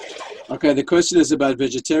question? Okay, the question is about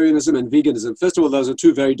vegetarianism and veganism. First of all, those are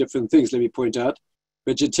two very different things, let me point out.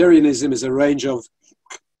 Vegetarianism is a range of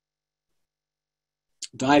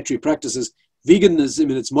dietary practices. Veganism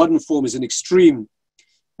in its modern form is an extreme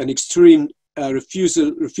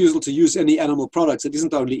refusal to use any animal products. It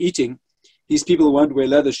isn't only eating. These people won't wear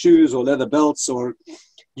leather shoes or leather belts or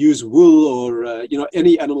use wool or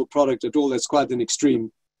any animal product at all. That's quite an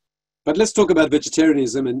extreme. But let's talk about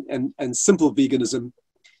vegetarianism and simple veganism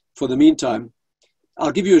for the meantime.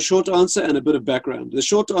 I'll give you a short answer and a bit of background. The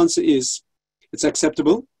short answer is it's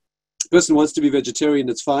acceptable. The person wants to be vegetarian,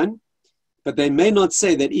 it's fine. But they may not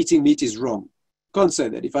say that eating meat is wrong. Can't say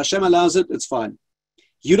that. If Hashem allows it, it's fine.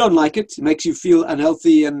 You don't like it. It makes you feel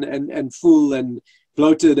unhealthy and full and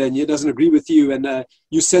bloated, and it doesn't agree with you, and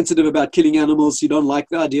you're sensitive about killing animals. You don't like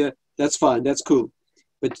the idea. That's fine. That's cool.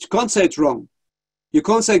 But you can't say it's wrong. You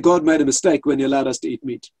can't say God made a mistake when he allowed us to eat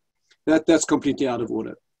meat. That's completely out of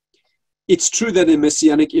order. It's true that in the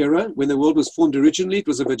Messianic era, when the world was formed originally, it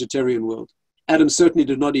was a vegetarian world. Adam certainly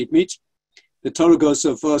did not eat meat. The Torah goes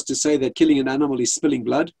so far as to say that killing an animal is spilling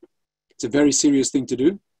blood. It's a very serious thing to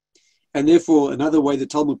do. And therefore, another way the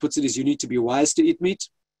Talmud puts it is you need to be wise to eat meat.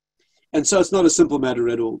 And so it's not a simple matter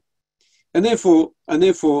at all. And therefore,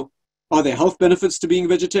 are there health benefits to being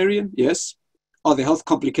vegetarian? Yes. Are there health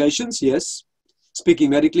complications? Yes. Speaking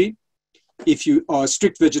medically, if you are a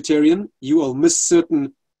strict vegetarian, you will miss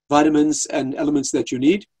certain vitamins and elements that you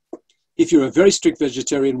need. If you're a very strict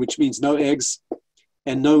vegetarian, which means no eggs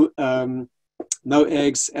and no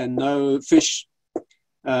fish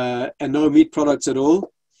and no meat products at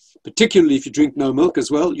all, particularly if you drink no milk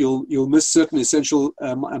as well, you'll miss certain essential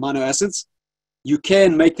amino acids. You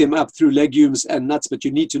can make them up through legumes and nuts, but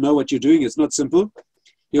you need to know what you're doing. It's not simple.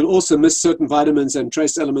 You'll also miss certain vitamins and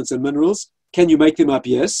trace elements and minerals. Can you make them up?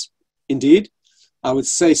 Yes, indeed. I would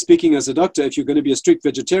say, speaking as a doctor, if you're going to be a strict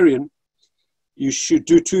vegetarian, you should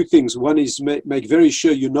do two things. One is make very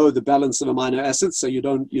sure you know the balance of amino acids, so you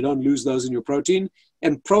don't lose those in your protein,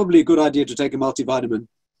 and probably a good idea to take a multivitamin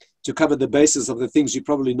to cover the basis of the things you're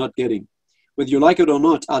probably not getting. Whether you like it or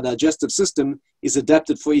not, our digestive system is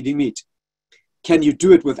adapted for eating meat. Can you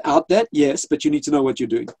do it without that? Yes, but you need to know what you're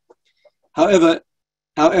doing. However,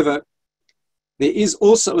 there is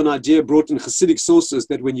also an idea brought in Hasidic sources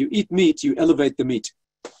that when you eat meat, you elevate the meat.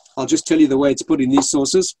 I'll just tell you the way it's put in these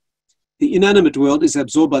sources. The inanimate world is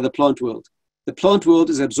absorbed by the plant world. The plant world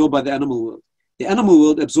is absorbed by the animal world. The animal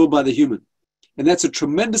world absorbed by the human. And that's a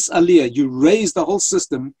tremendous aliyah. You raise the whole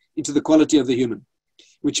system into the quality of the human.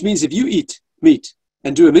 Which means if you eat meat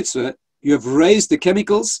and do a mitzvah, you have raised the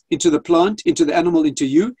chemicals into the plant, into the animal, into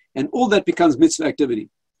you, and all that becomes mitzvah activity.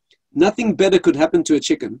 Nothing better could happen to a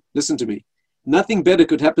chicken. Listen to me. Nothing better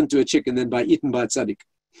could happen to a chicken than by eaten by a tzaddik.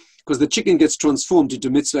 Because the chicken gets transformed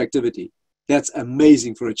into mitzvah activity. That's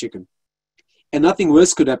amazing for a chicken. And nothing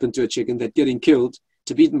worse could happen to a chicken than getting killed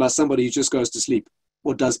to be eaten by somebody who just goes to sleep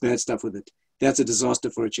or does bad stuff with it. That's a disaster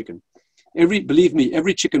for a chicken. Believe me,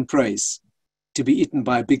 every chicken prays to be eaten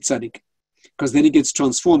by a big tzaddik, because then he gets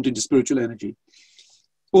transformed into spiritual energy.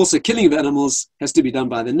 Also, killing of animals has to be done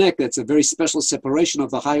by the neck. That's a very special separation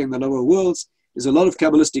of the higher and the lower worlds. There's a lot of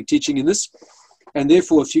Kabbalistic teaching in this. And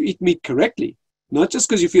therefore, if you eat meat correctly, not just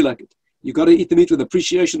because you feel like it, you got to eat the meat with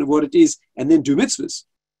appreciation of what it is and then do mitzvahs.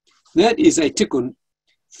 That is a tikkun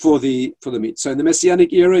for the meat. So in the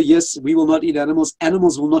Messianic era, yes, we will not eat animals.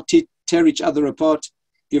 Animals will not tear each other apart.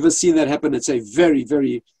 If you've ever seen that happen, it's a very,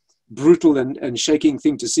 very brutal and shaking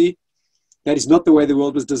thing to see. That is not the way the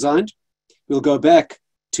world was designed. We'll go back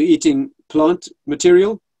to eating plant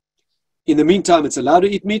material. In the meantime, it's allowed to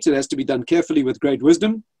eat meat. It has to be done carefully with great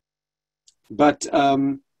wisdom. But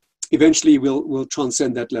eventually, we'll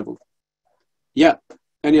transcend that level. Yeah.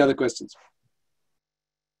 Any other questions?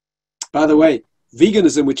 By the way,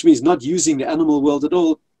 veganism, which means not using the animal world at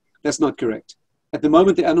all, that's not correct. At the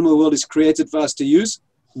moment, the animal world is created for us to use,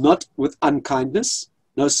 not with unkindness,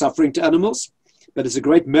 no suffering to animals, but it's a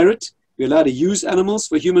great merit. We're allowed to use animals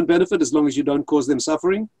for human benefit as long as you don't cause them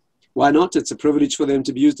suffering. Why not? It's a privilege for them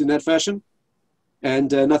to be used in that fashion,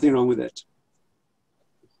 and nothing wrong with that.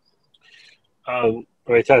 All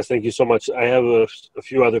right, Tatz, thank you so much. I have a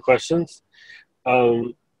few other questions.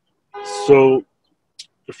 So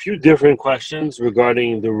a few different questions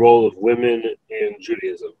regarding the role of women in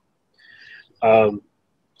Judaism.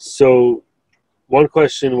 So one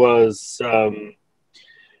question was, the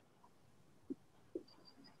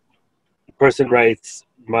person writes,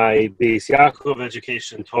 my Beis Yaakov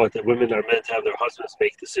education taught that women are meant to have their husbands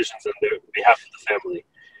make decisions on their behalf of the family.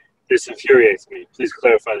 This infuriates me. Please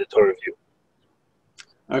clarify the Torah view.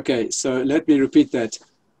 Okay, so let me repeat that.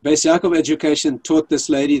 Beis Yaakov education taught this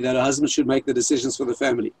lady that her husband should make the decisions for the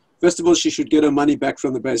family. First of all, she should get her money back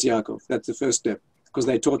from the Beis Yaakov. That's the first step, because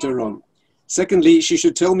they taught her wrong. Secondly, she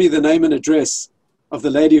should tell me the name and address of the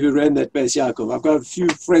lady who ran that Beis Yaakov. I've got a few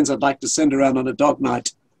friends I'd like to send around on a dark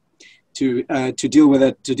night to deal with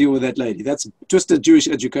that lady. That's just a Jewish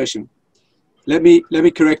education. Let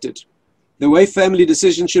me correct it. The way family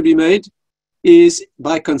decisions should be made is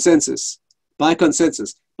by consensus. By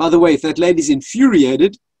consensus. By the way, if that lady's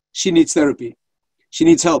infuriated, she needs therapy. She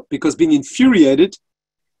needs help, because being infuriated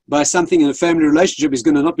by something in a family relationship is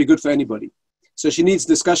going to not be good for anybody. So she needs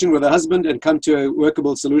discussion with her husband and come to a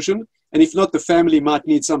workable solution. And if not, the family might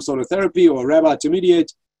need some sort of therapy or a rabbi to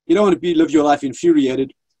mediate. You don't want to live your life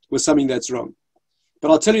infuriated with something that's wrong.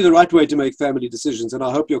 But I'll tell you the right way to make family decisions, and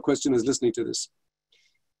I hope your question is listening to this.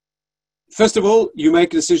 First of all, you make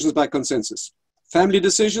decisions by consensus. Family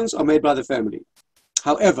decisions are made by the family.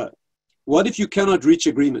 However, what if you cannot reach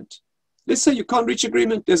agreement? Let's say you can't reach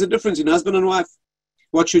agreement. There's a difference in husband and wife.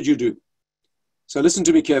 What should you do? So listen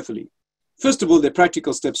to me carefully. First of all, there are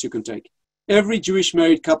practical steps you can take. Every Jewish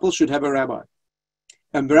married couple should have a rabbi.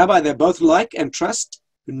 A rabbi they both like and trust,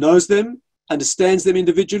 who knows them, understands them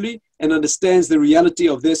individually, and understands the reality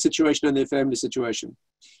of their situation and their family situation.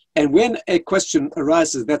 And when a question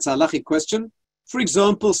arises, that's a halachic question, for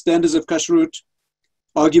example, standards of kashrut,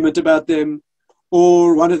 argument about them,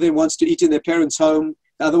 or one of them wants to eat in their parents' home,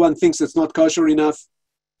 the other one thinks it's not kosher enough,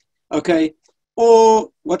 okay, or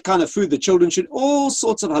what kind of food the children should, all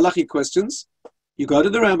sorts of halachic questions. You go to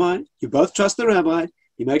the rabbi, you both trust the rabbi,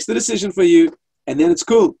 he makes the decision for you, and then it's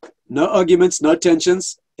cool. No arguments, no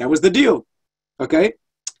tensions. That was the deal, okay?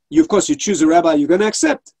 Of course, you choose a rabbi you're going to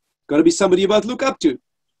accept. Got to be somebody you both look up to.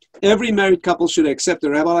 Every married couple should accept a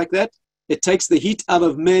rabbi like that. It takes the heat out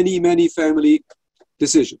of many, many family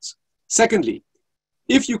decisions. Secondly,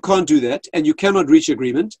 if you can't do that and you cannot reach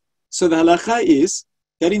agreement, so the halacha is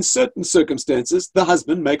that in certain circumstances, the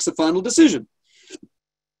husband makes a final decision.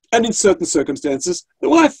 And in certain circumstances, the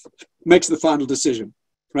wife makes the final decision,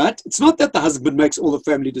 right? It's not that the husband makes all the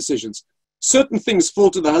family decisions. Certain things fall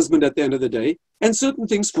to the husband at the end of the day, and certain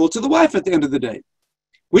things fall to the wife at the end of the day.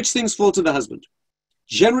 Which things fall to the husband?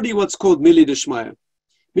 generally what's called Mili Deshmaya.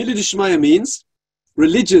 Mili Deshmaya means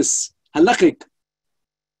religious, halachic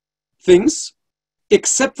things,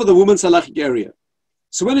 except for the woman's halachic area.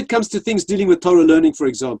 So when it comes to things dealing with Torah learning, for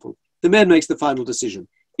example, the man makes the final decision.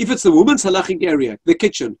 If it's the woman's halachic area, the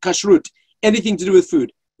kitchen, kashrut, anything to do with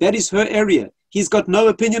food, that is her area. He's got no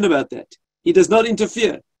opinion about that. He does not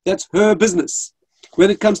interfere. That's her business. When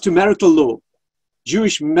it comes to marital law,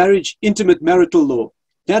 Jewish marriage, intimate marital law,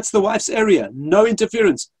 that's the wife's area. No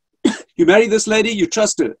interference. You marry this lady, you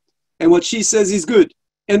trust her. And what she says is good.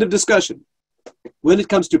 End of discussion. When it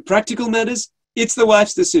comes to practical matters, it's the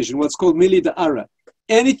wife's decision, what's called mili da'ara.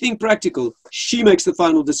 Anything practical, she makes the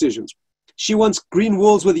final decisions. She wants green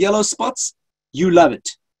walls with yellow spots, you love it.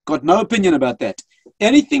 Got no opinion about that.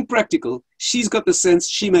 Anything practical, she's got the sense,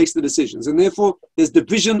 she makes the decisions. And therefore, there's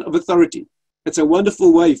division of authority. It's a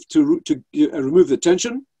wonderful way to remove the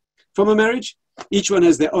tension from a marriage. Each one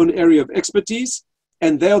has their own area of expertise,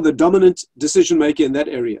 and they are the dominant decision maker in that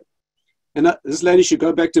area. And this lady should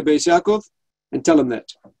go back to Beis Yaakov and tell him that.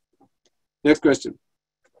 Next question.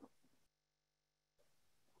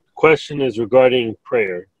 Question is regarding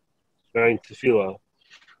prayer, regarding tefillah.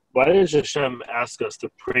 Why does Hashem ask us to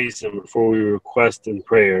praise Him before we request in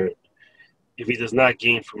prayer if He does not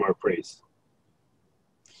gain from our praise?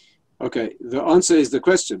 Okay, the answer is the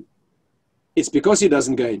question. It's because He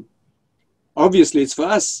doesn't gain. Obviously, it's for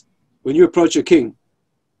us. When you approach a king,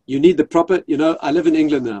 you need the proper, I live in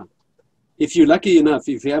England now. If you're lucky enough,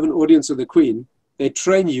 if you have an audience with the Queen, they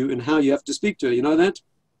train you in how you have to speak to her. You know that?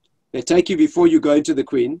 They take you before you go into the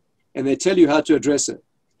Queen, and they tell you how to address her.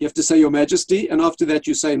 You have to say, Your Majesty, and after that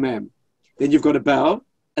you say, Ma'am. Then you've got to bow,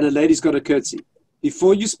 and a lady's got to curtsy.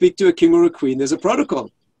 Before you speak to a king or a queen, there's a protocol.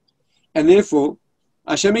 And therefore,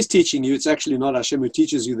 Hashem is teaching you. It's actually not Hashem who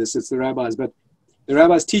teaches you this, it's the rabbis. But the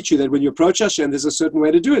rabbis teach you that when you approach Hashem, there's a certain way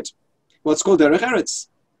to do it. What's called derech eretz.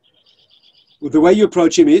 The way you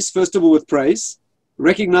approach Him is, first of all, with praise,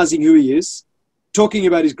 recognizing who He is, talking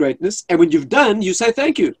about His greatness, and when you've done, you say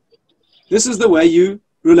thank you. This is the way you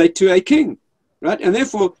relate to a king, right? And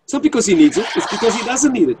therefore, it's not because He needs it, it's because He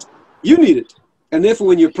doesn't need it. You need it. And therefore,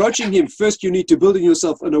 when you're approaching Him, first you need to build in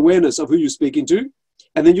yourself an awareness of who you're speaking to,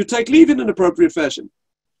 and then you take leave in an appropriate fashion.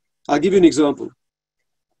 I'll give you an example.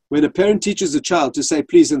 When a parent teaches a child to say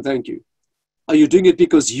please and thank you, are you doing it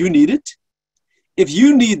because you need it? If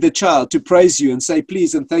you need the child to praise you and say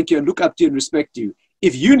please and thank you and look up to you and respect you,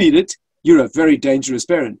 if you need it, you're a very dangerous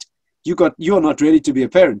parent. You're not ready to be a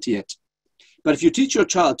parent yet. But if you teach your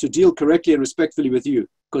child to deal correctly and respectfully with you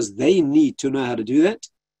because they need to know how to do that,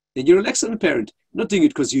 then you're an excellent parent. Not doing it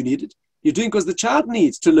because you need it. You're doing it because the child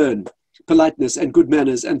needs to learn politeness and good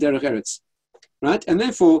manners and derech eretz, right? And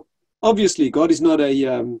therefore, obviously, God is not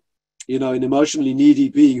an emotionally needy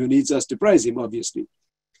being who needs us to praise Him, obviously.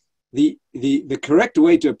 The correct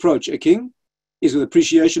way to approach a king is with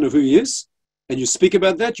appreciation of who he is, and you speak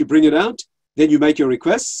about that, you bring it out, then you make your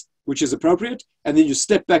requests, which is appropriate, and then you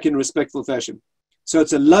step back in a respectful fashion. So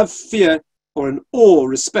it's a love, fear, or an awe,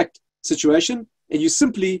 respect situation, and you're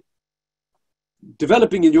simply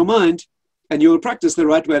developing in your mind, and you will practice the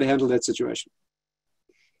right way to handle that situation.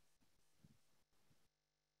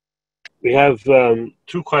 We have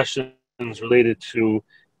two questions related to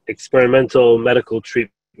experimental medical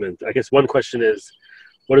treatment. I guess one question is,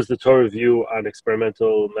 what is the Torah view on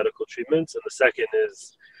experimental medical treatments? And the second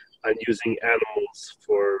is on using animals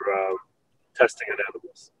for testing on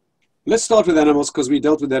animals. Let's start with animals because we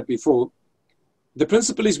dealt with that before. The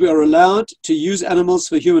principle is we are allowed to use animals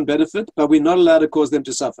for human benefit, but we're not allowed to cause them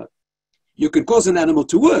to suffer. You can cause an animal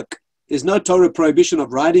to work. There's no Torah prohibition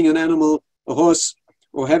of riding an animal, a horse,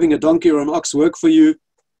 or having a donkey or an ox work for you.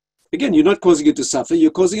 Again, you're not causing it to suffer,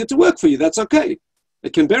 you're causing it to work for you. That's okay.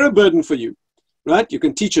 It can bear a burden for you, right? You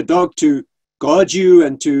can teach a dog to guard you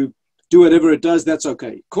and to do whatever it does, that's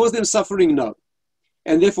okay. Cause them suffering, no.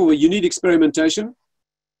 And therefore, you need experimentation,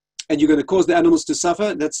 and you're going to cause the animals to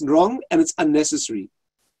suffer, that's wrong, and it's unnecessary.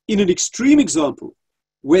 In an extreme example,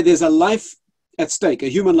 where there's a life at stake, a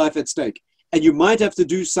human life at stake, and you might have to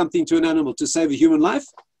do something to an animal to save a human life,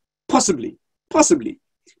 possibly.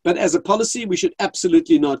 But as a policy, we should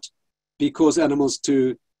absolutely not cause animals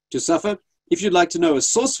to suffer. If you'd like to know a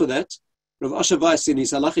source for that, Rav Asher Weiss in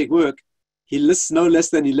his halachic work, he lists no less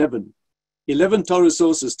than 11 Torah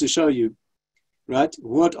sources to show you, right,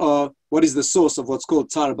 what is the source of what's called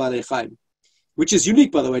Tzar Balei Chaim, which is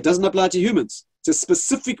unique, by the way. It doesn't apply to humans. It's a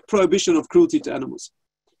specific prohibition of cruelty to animals.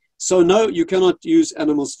 So no, you cannot use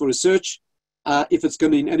animals for research if it's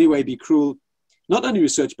going to in any way be cruel. Not only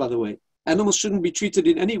research, by the way. Animals shouldn't be treated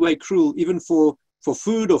in any way cruel, even for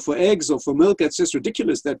food or for eggs or for milk. It's just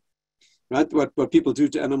ridiculous that, right, what people do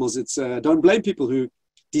to animals. It's don't blame people who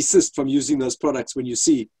desist from using those products when you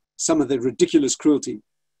see some of the ridiculous cruelty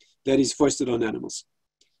that is foisted on animals.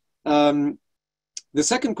 The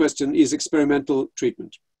second question is experimental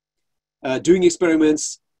treatment. Doing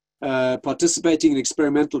experiments, participating in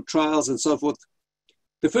experimental trials and so forth.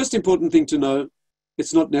 The first important thing to know,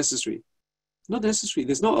 it's not necessary. Not necessary.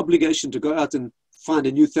 There's no obligation to go out and find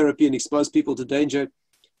a new therapy and expose people to danger.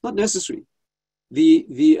 Not necessary.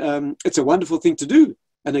 It's a wonderful thing to do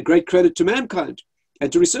and a great credit to mankind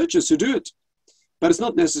and to researchers who do it. But it's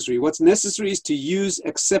not necessary. What's necessary is to use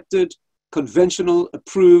accepted, conventional,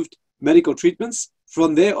 approved medical treatments.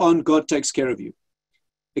 From there on, God takes care of you.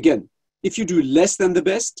 Again, if you do less than the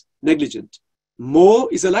best, negligent. More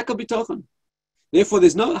is a lack of bitachon. Therefore,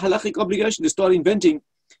 there's no halachic obligation to start inventing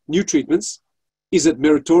new treatments. Is it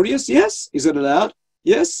meritorious? Yes. Is it allowed?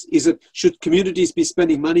 Yes. Should communities be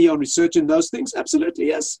spending money on research in those things? Absolutely,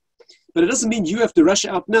 yes. But it doesn't mean you have to rush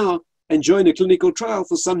out now and join a clinical trial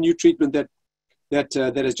for some new treatment that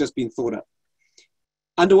has just been thought up.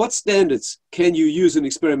 Under what standards can you use an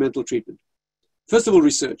experimental treatment? First of all,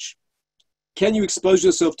 research. Can you expose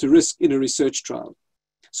yourself to risk in a research trial?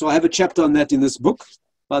 So I have a chapter on that in this book,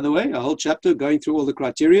 by the way, a whole chapter going through all the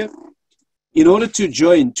criteria. In order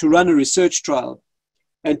to run a research trial,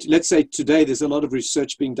 and let's say today there's a lot of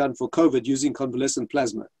research being done for COVID using convalescent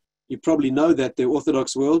plasma. You probably know that the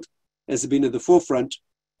Orthodox world has been at the forefront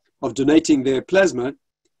of donating their plasma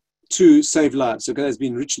to save lives. So it has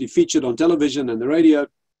been richly featured on television and the radio.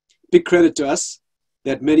 Big credit to us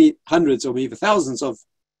that many hundreds or even thousands of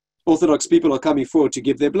Orthodox people are coming forward to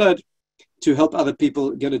give their blood to help other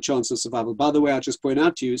people get a chance of survival. By the way, I'll just point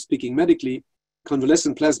out to you, speaking medically,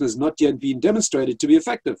 convalescent plasma has not yet been demonstrated to be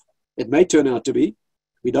effective. It may turn out to be.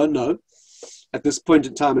 We don't know. At this point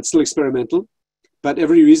in time, it's still experimental, but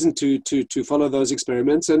every reason to follow those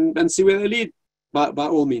experiments and see where they lead by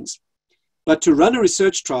all means. But to run a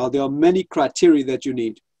research trial, there are many criteria that you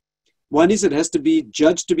need. One is it has to be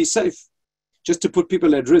judged to be safe. Just to put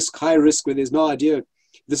people at risk, high risk, where there's no idea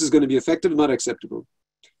this is going to be effective, not acceptable.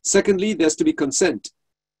 Secondly, there has to be consent.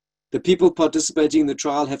 The people participating in the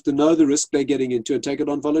trial have to know the risk they're getting into and take it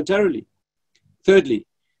on voluntarily. Thirdly,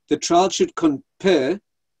 the trial should compare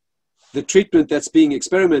the treatment that's being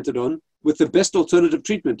experimented on with the best alternative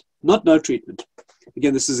treatment, not no treatment.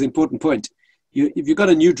 Again, this is an important point. If you've got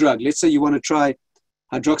a new drug, let's say you want to try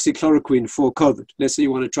hydroxychloroquine for COVID. Let's say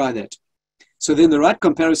you want to try that. So then the right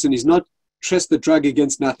comparison is not test the drug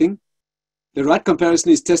against nothing. The right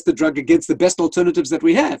comparison is test the drug against the best alternatives that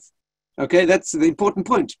we have. Okay, that's the important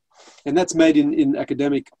point. And that's made in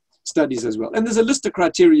academic studies as well. And there's a list of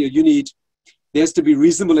criteria you need. There has to be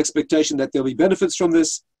reasonable expectation that there'll be benefits from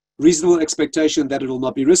this, reasonable expectation that it will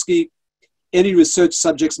not be risky. Any research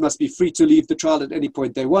subjects must be free to leave the trial at any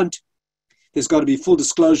point they want. There's got to be full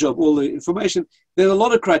disclosure of all the information. There are a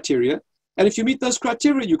lot of criteria. And if you meet those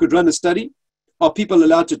criteria, you could run a study. Are people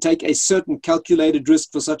allowed to take a certain calculated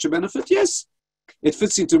risk for such a benefit? Yes. It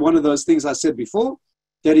fits into one of those things I said before.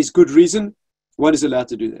 That is good reason. One is allowed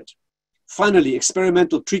to do that. Finally,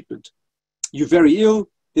 experimental treatment. You're very ill.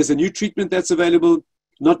 There's a new treatment that's available.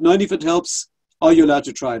 Not knowing if it helps. Are you allowed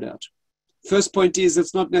to try it out? First point is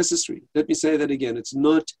it's not necessary. Let me say that again. It's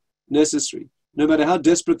not necessary. No matter how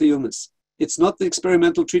desperate the illness. It's not the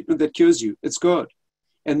experimental treatment that cures you. It's God.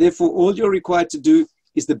 And therefore, all you're required to do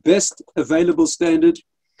is the best available standard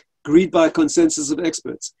agreed by a consensus of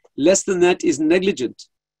experts. Less than that is negligent.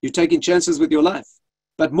 You're taking chances with your life.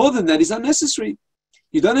 But more than that is unnecessary.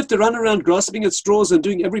 You don't have to run around grasping at straws and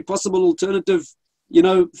doing every possible alternative,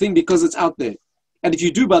 thing because it's out there. And if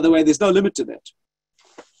you do, by the way, there's no limit to that.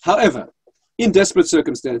 However, in desperate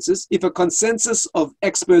circumstances, if a consensus of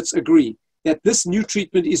experts agree that this new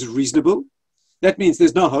treatment is reasonable, that means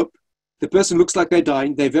there's no hope. The person looks like they're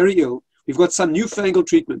dying. They're very ill. We've got some newfangled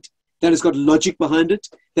treatment that has got logic behind it,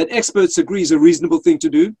 that experts agree is a reasonable thing to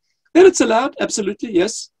do, then it's allowed. Absolutely,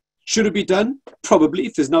 yes. Should it be done? Probably,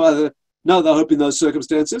 if there's no other hope in those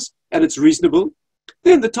circumstances, and it's reasonable,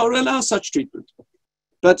 then the Torah allows such treatment.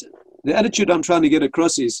 But the attitude I'm trying to get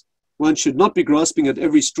across is one should not be grasping at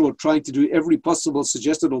every straw, trying to do every possible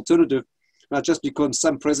suggested alternative, just because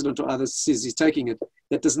some president or other says he's taking it.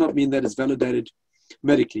 That does not mean that it's validated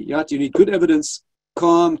medically. Yeah? You need good evidence,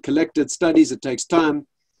 calm, collected studies. It takes time,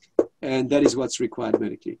 and that is what's required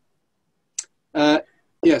medically.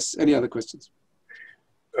 Yes, any other questions?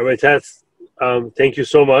 Rabbi Tatz, thank you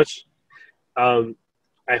so much.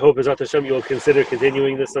 I hope, Bezrat Hashem, you will consider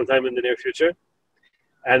continuing this sometime in the near future.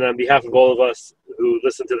 And on behalf of all of us who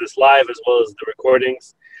listen to this live as well as the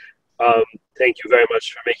recordings, thank you very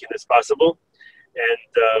much for making this possible.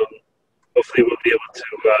 And hopefully we'll be able to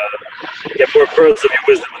get more pearls of your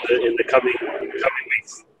wisdom in the coming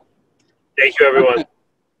weeks. Thank you, everyone. Okay.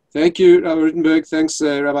 Thank you, Rabbi Rittenberg. Thanks,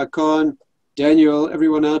 Rabbi Cohen, Daniel,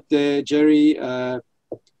 everyone out there, Jerry,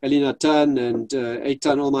 Elina Tan, and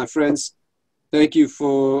Eitan, all my friends. Thank you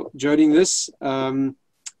for joining this. Been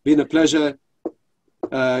a pleasure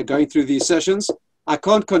going through these sessions. I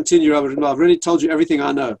can't continue, Rabbi Rittenberg. I've already told you everything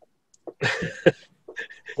I know.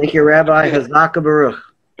 Thank you, Rabbi. Hazaka Baruch.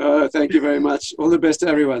 Thank you very much. All the best to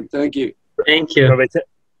everyone. Thank you. Thank you.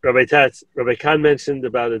 Rabbi Tatz, Rabbi Khan mentioned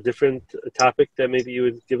about a different topic that maybe you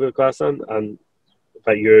would give a class on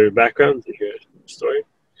about your background, your story.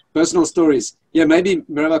 Personal stories. Yeah, maybe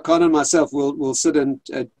Rabbi Khan and myself will sit and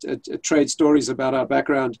trade stories about our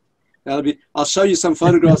background. I'll show you some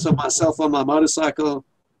photographs of myself on my motorcycle.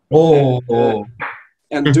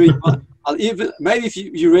 And doing. I'll even maybe if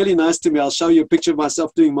you're really nice to me, I'll show you a picture of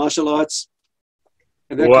myself doing martial arts.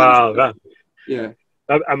 And Wow! Kind of, yeah.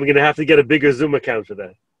 I'm going to have to get a bigger Zoom account for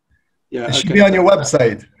that. Yeah, it should be on your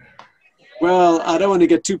website. Well, I don't want to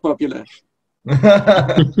get too popular.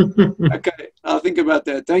 Okay, I'll think about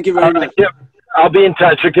that. Thank you very much. Yep. I'll be in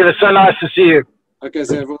touch. Okay, it's so nice to see you. Okay,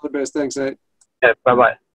 Zev, all the best. Thanks, Yeah,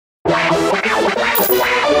 bye-bye.